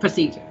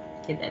procedure,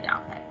 get that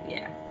down pat.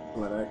 Yeah.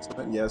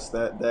 Excellent. Yes,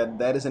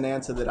 that is an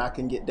answer that I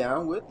can get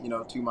down with.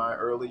 To my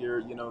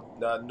earlier,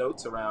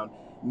 notes around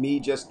me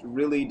just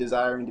really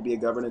desiring to be a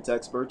governance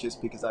expert,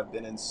 just because I've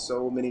been in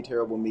so many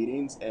terrible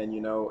meetings, and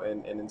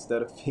and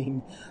instead of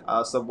being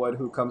someone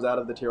who comes out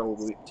of the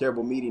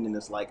terrible meeting and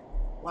is like,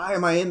 why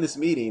am I in this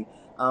meeting?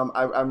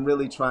 I'm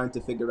really trying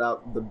to figure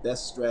out the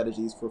best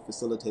strategies for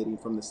facilitating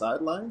from the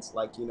sidelines,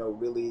 like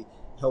really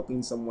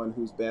helping someone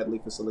who's badly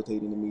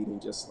facilitating a meeting,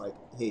 just like,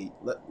 hey,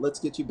 let's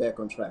get you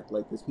back on track.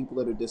 Like, there's people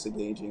that are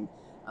disengaging,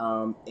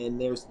 and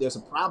there's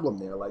a problem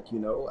there. Like,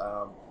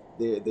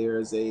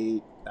 there's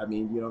a, I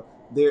mean,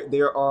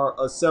 there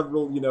are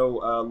several,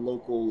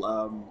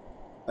 local,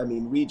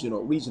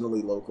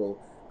 regionally local,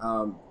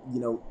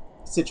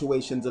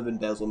 situations of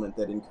embezzlement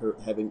that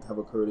have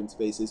occurred in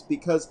spaces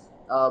because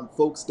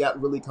folks got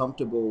really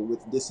comfortable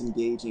with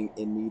disengaging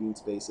in meeting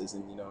spaces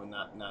and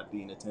not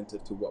being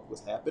attentive to what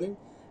was happening.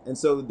 And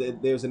so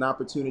there's an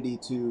opportunity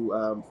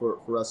to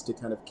for us to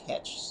kind of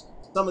catch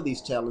some of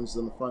these challenges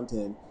on the front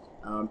end,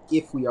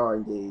 if we are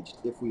engaged,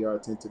 if we are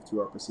attentive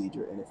to our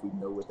procedure, and if we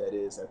know what that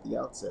is at the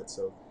outset.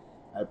 So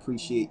I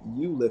appreciate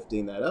you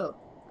lifting that up.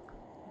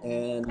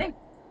 And Thank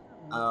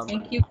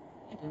you.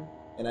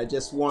 and I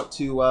just want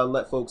to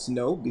let folks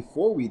know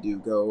before we do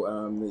go,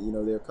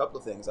 that, there are a couple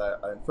of things.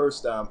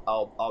 First,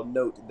 I'll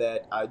note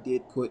that I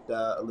did put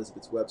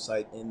Elizabeth's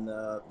website in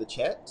the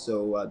chat.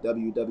 So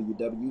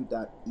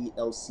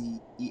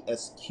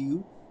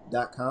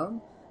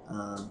www.elcesq.com.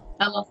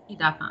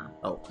 LLC.com.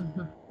 Oh,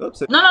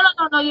 oops. No,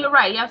 you're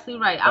right. You're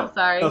absolutely right. I'm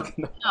sorry.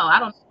 Okay, no, I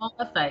don't know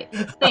website.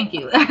 Thank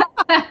you.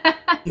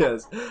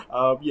 Yes.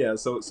 Yeah.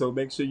 So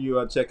make sure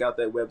you check out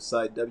that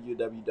website,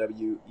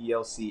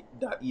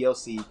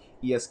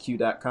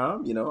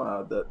 www.elcesq.com.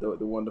 The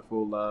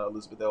wonderful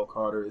Elizabeth L.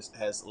 Carter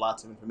has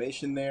lots of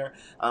information there.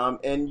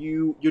 And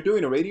you're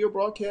doing a radio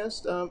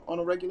broadcast on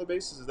a regular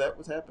basis. Is that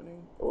what's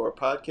happening, or a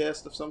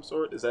podcast of some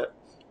sort?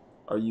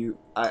 Are you?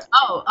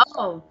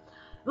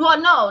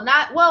 Well, no,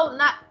 not.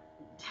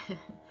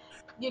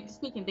 You're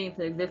speaking things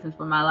to existence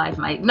for my life,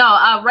 Mike.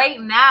 No, right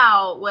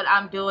now, what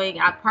I'm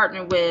doing, I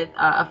partner with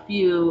a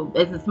few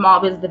small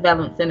business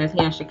development centers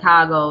here in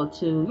Chicago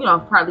to,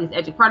 partly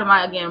part of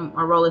my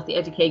role is to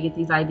educate, get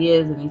these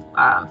ideas and these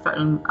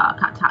certain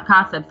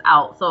concepts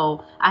out.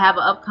 So I have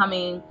an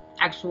upcoming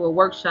actual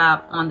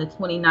workshop on the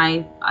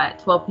 29th at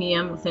 12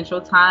 p.m.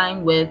 Central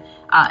Time with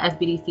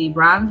SBDC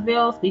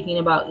Bronzeville, speaking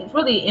about, it's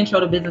really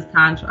intro to business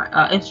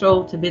contracts,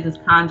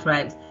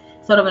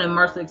 sort of an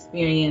immersive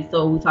experience.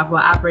 So we talk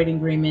about operating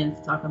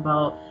agreements, talk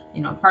about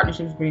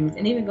partnerships agreements,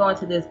 and even go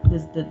into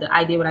the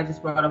idea what I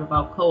just brought up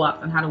about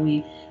co-ops and how do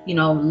we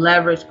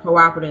leverage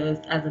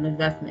cooperatives as an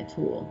investment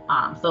tool.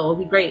 So it'll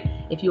be great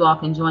if you all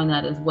can join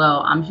that as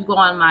well. If you go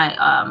on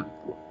my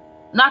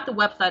not the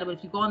website, but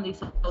if you go on these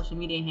social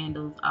media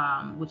handles,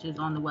 which is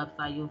on the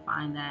website, you'll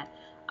find that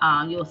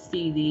you'll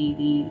see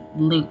the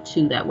link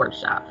to that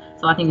workshop.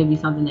 So I think it'd be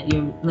something that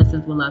your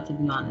listeners would love to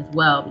be on as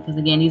well, because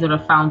again, these are the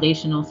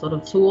foundational sort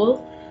of tools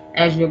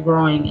as you're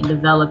growing and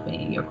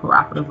developing your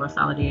cooperative or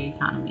solidarity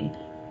economy.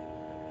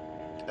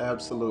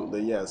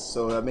 Absolutely, yes.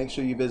 So make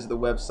sure you visit the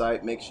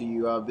website. Make sure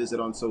you visit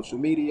on social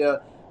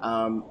media.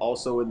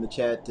 Also in the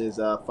chat is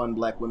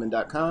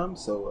funblackwomen.com.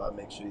 So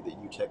make sure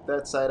that you check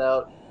that site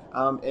out.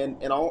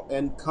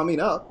 And coming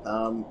up,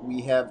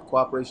 we have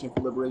Cooperation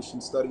for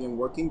Liberation Study and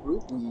Working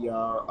Group. We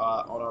are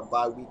on our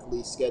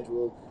bi-weekly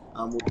schedule.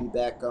 We'll be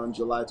back on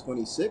July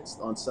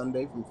 26th on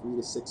Sunday from 3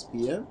 to 6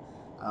 p.m.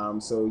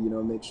 So,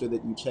 make sure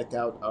that you check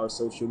out our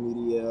social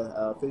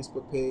media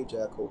Facebook page,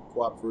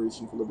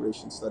 Cooperation for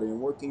Liberation Study and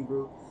Working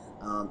Group,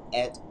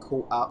 at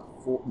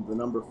co-op for the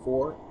number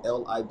 4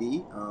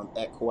 LIB,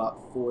 at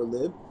co-op 4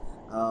 lib.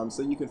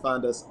 So you can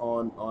find us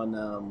on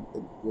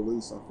at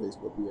least on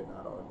Facebook. We are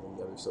not on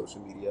any other social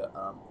media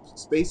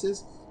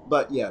spaces,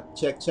 but yeah,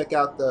 check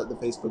out the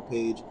Facebook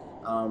page.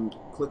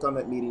 Click on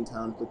that meeting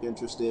time. Click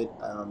interested,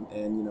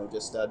 and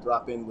just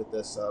drop in with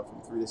us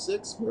from 3 to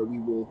 6, where we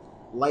will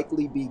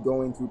likely be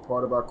going through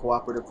part of our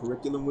cooperative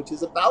curriculum, which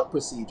is about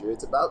procedure.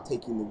 It's about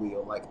taking the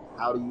wheel. Like,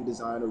 how do you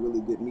design a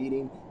really good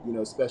meeting?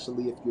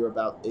 Especially if you're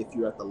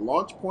at the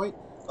launch point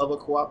of a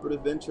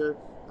cooperative venture.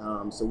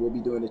 So we'll be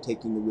doing a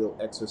taking the wheel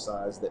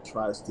exercise that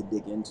tries to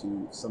dig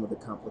into some of the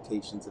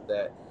complications of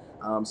that.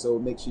 So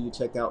make sure you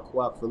check out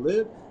Co-op for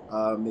Lib.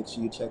 Make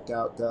sure you check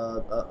out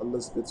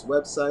Elizabeth's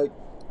website.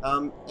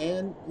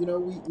 And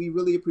we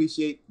really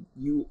appreciate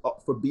you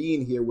for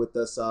being here with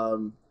us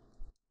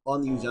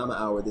on the Ujamaa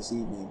Hour this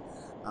evening.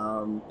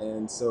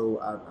 And so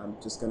I'm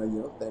just gonna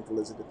thank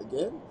Elizabeth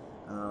again.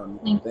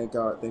 Thank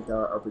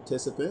our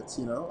participants.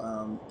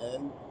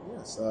 And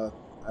yes,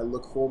 I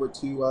look forward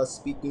to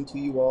speaking to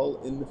you all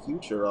in the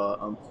future.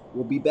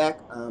 We'll be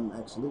back.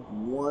 Actually,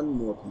 one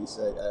more piece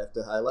I have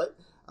to highlight.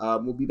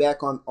 We'll be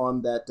back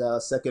on that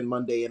second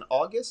Monday in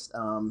August,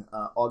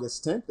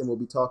 August 10th, and we'll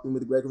be talking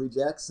with Gregory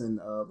Jackson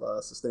of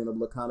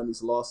Sustainable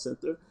Economies Law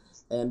Center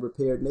and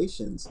Repaired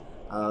Nations.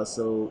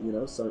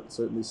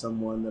 Certainly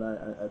someone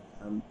that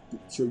I'm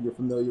sure you're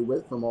familiar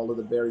with from all of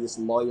the various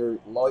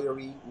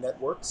lawyery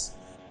networks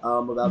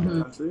about the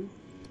Mm-hmm. country.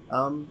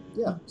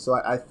 Yeah, so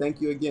I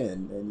thank you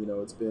again, and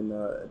it's been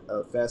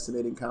a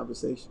fascinating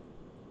conversation.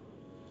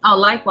 Oh,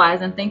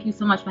 likewise, and thank you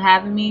so much for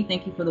having me.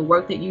 Thank you for the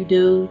work that you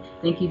do.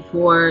 Thank you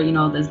for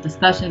the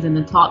discussions and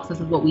the talks. This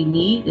is what we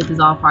need. This is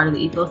all part of the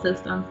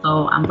ecosystem.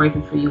 So I'm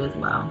grateful for you as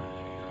well.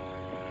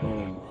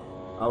 Boom.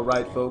 All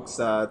right, folks.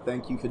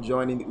 Thank you for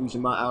joining the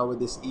Ujamaa Hour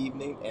this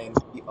evening, and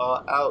we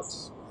are out.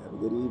 Have a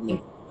good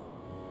evening.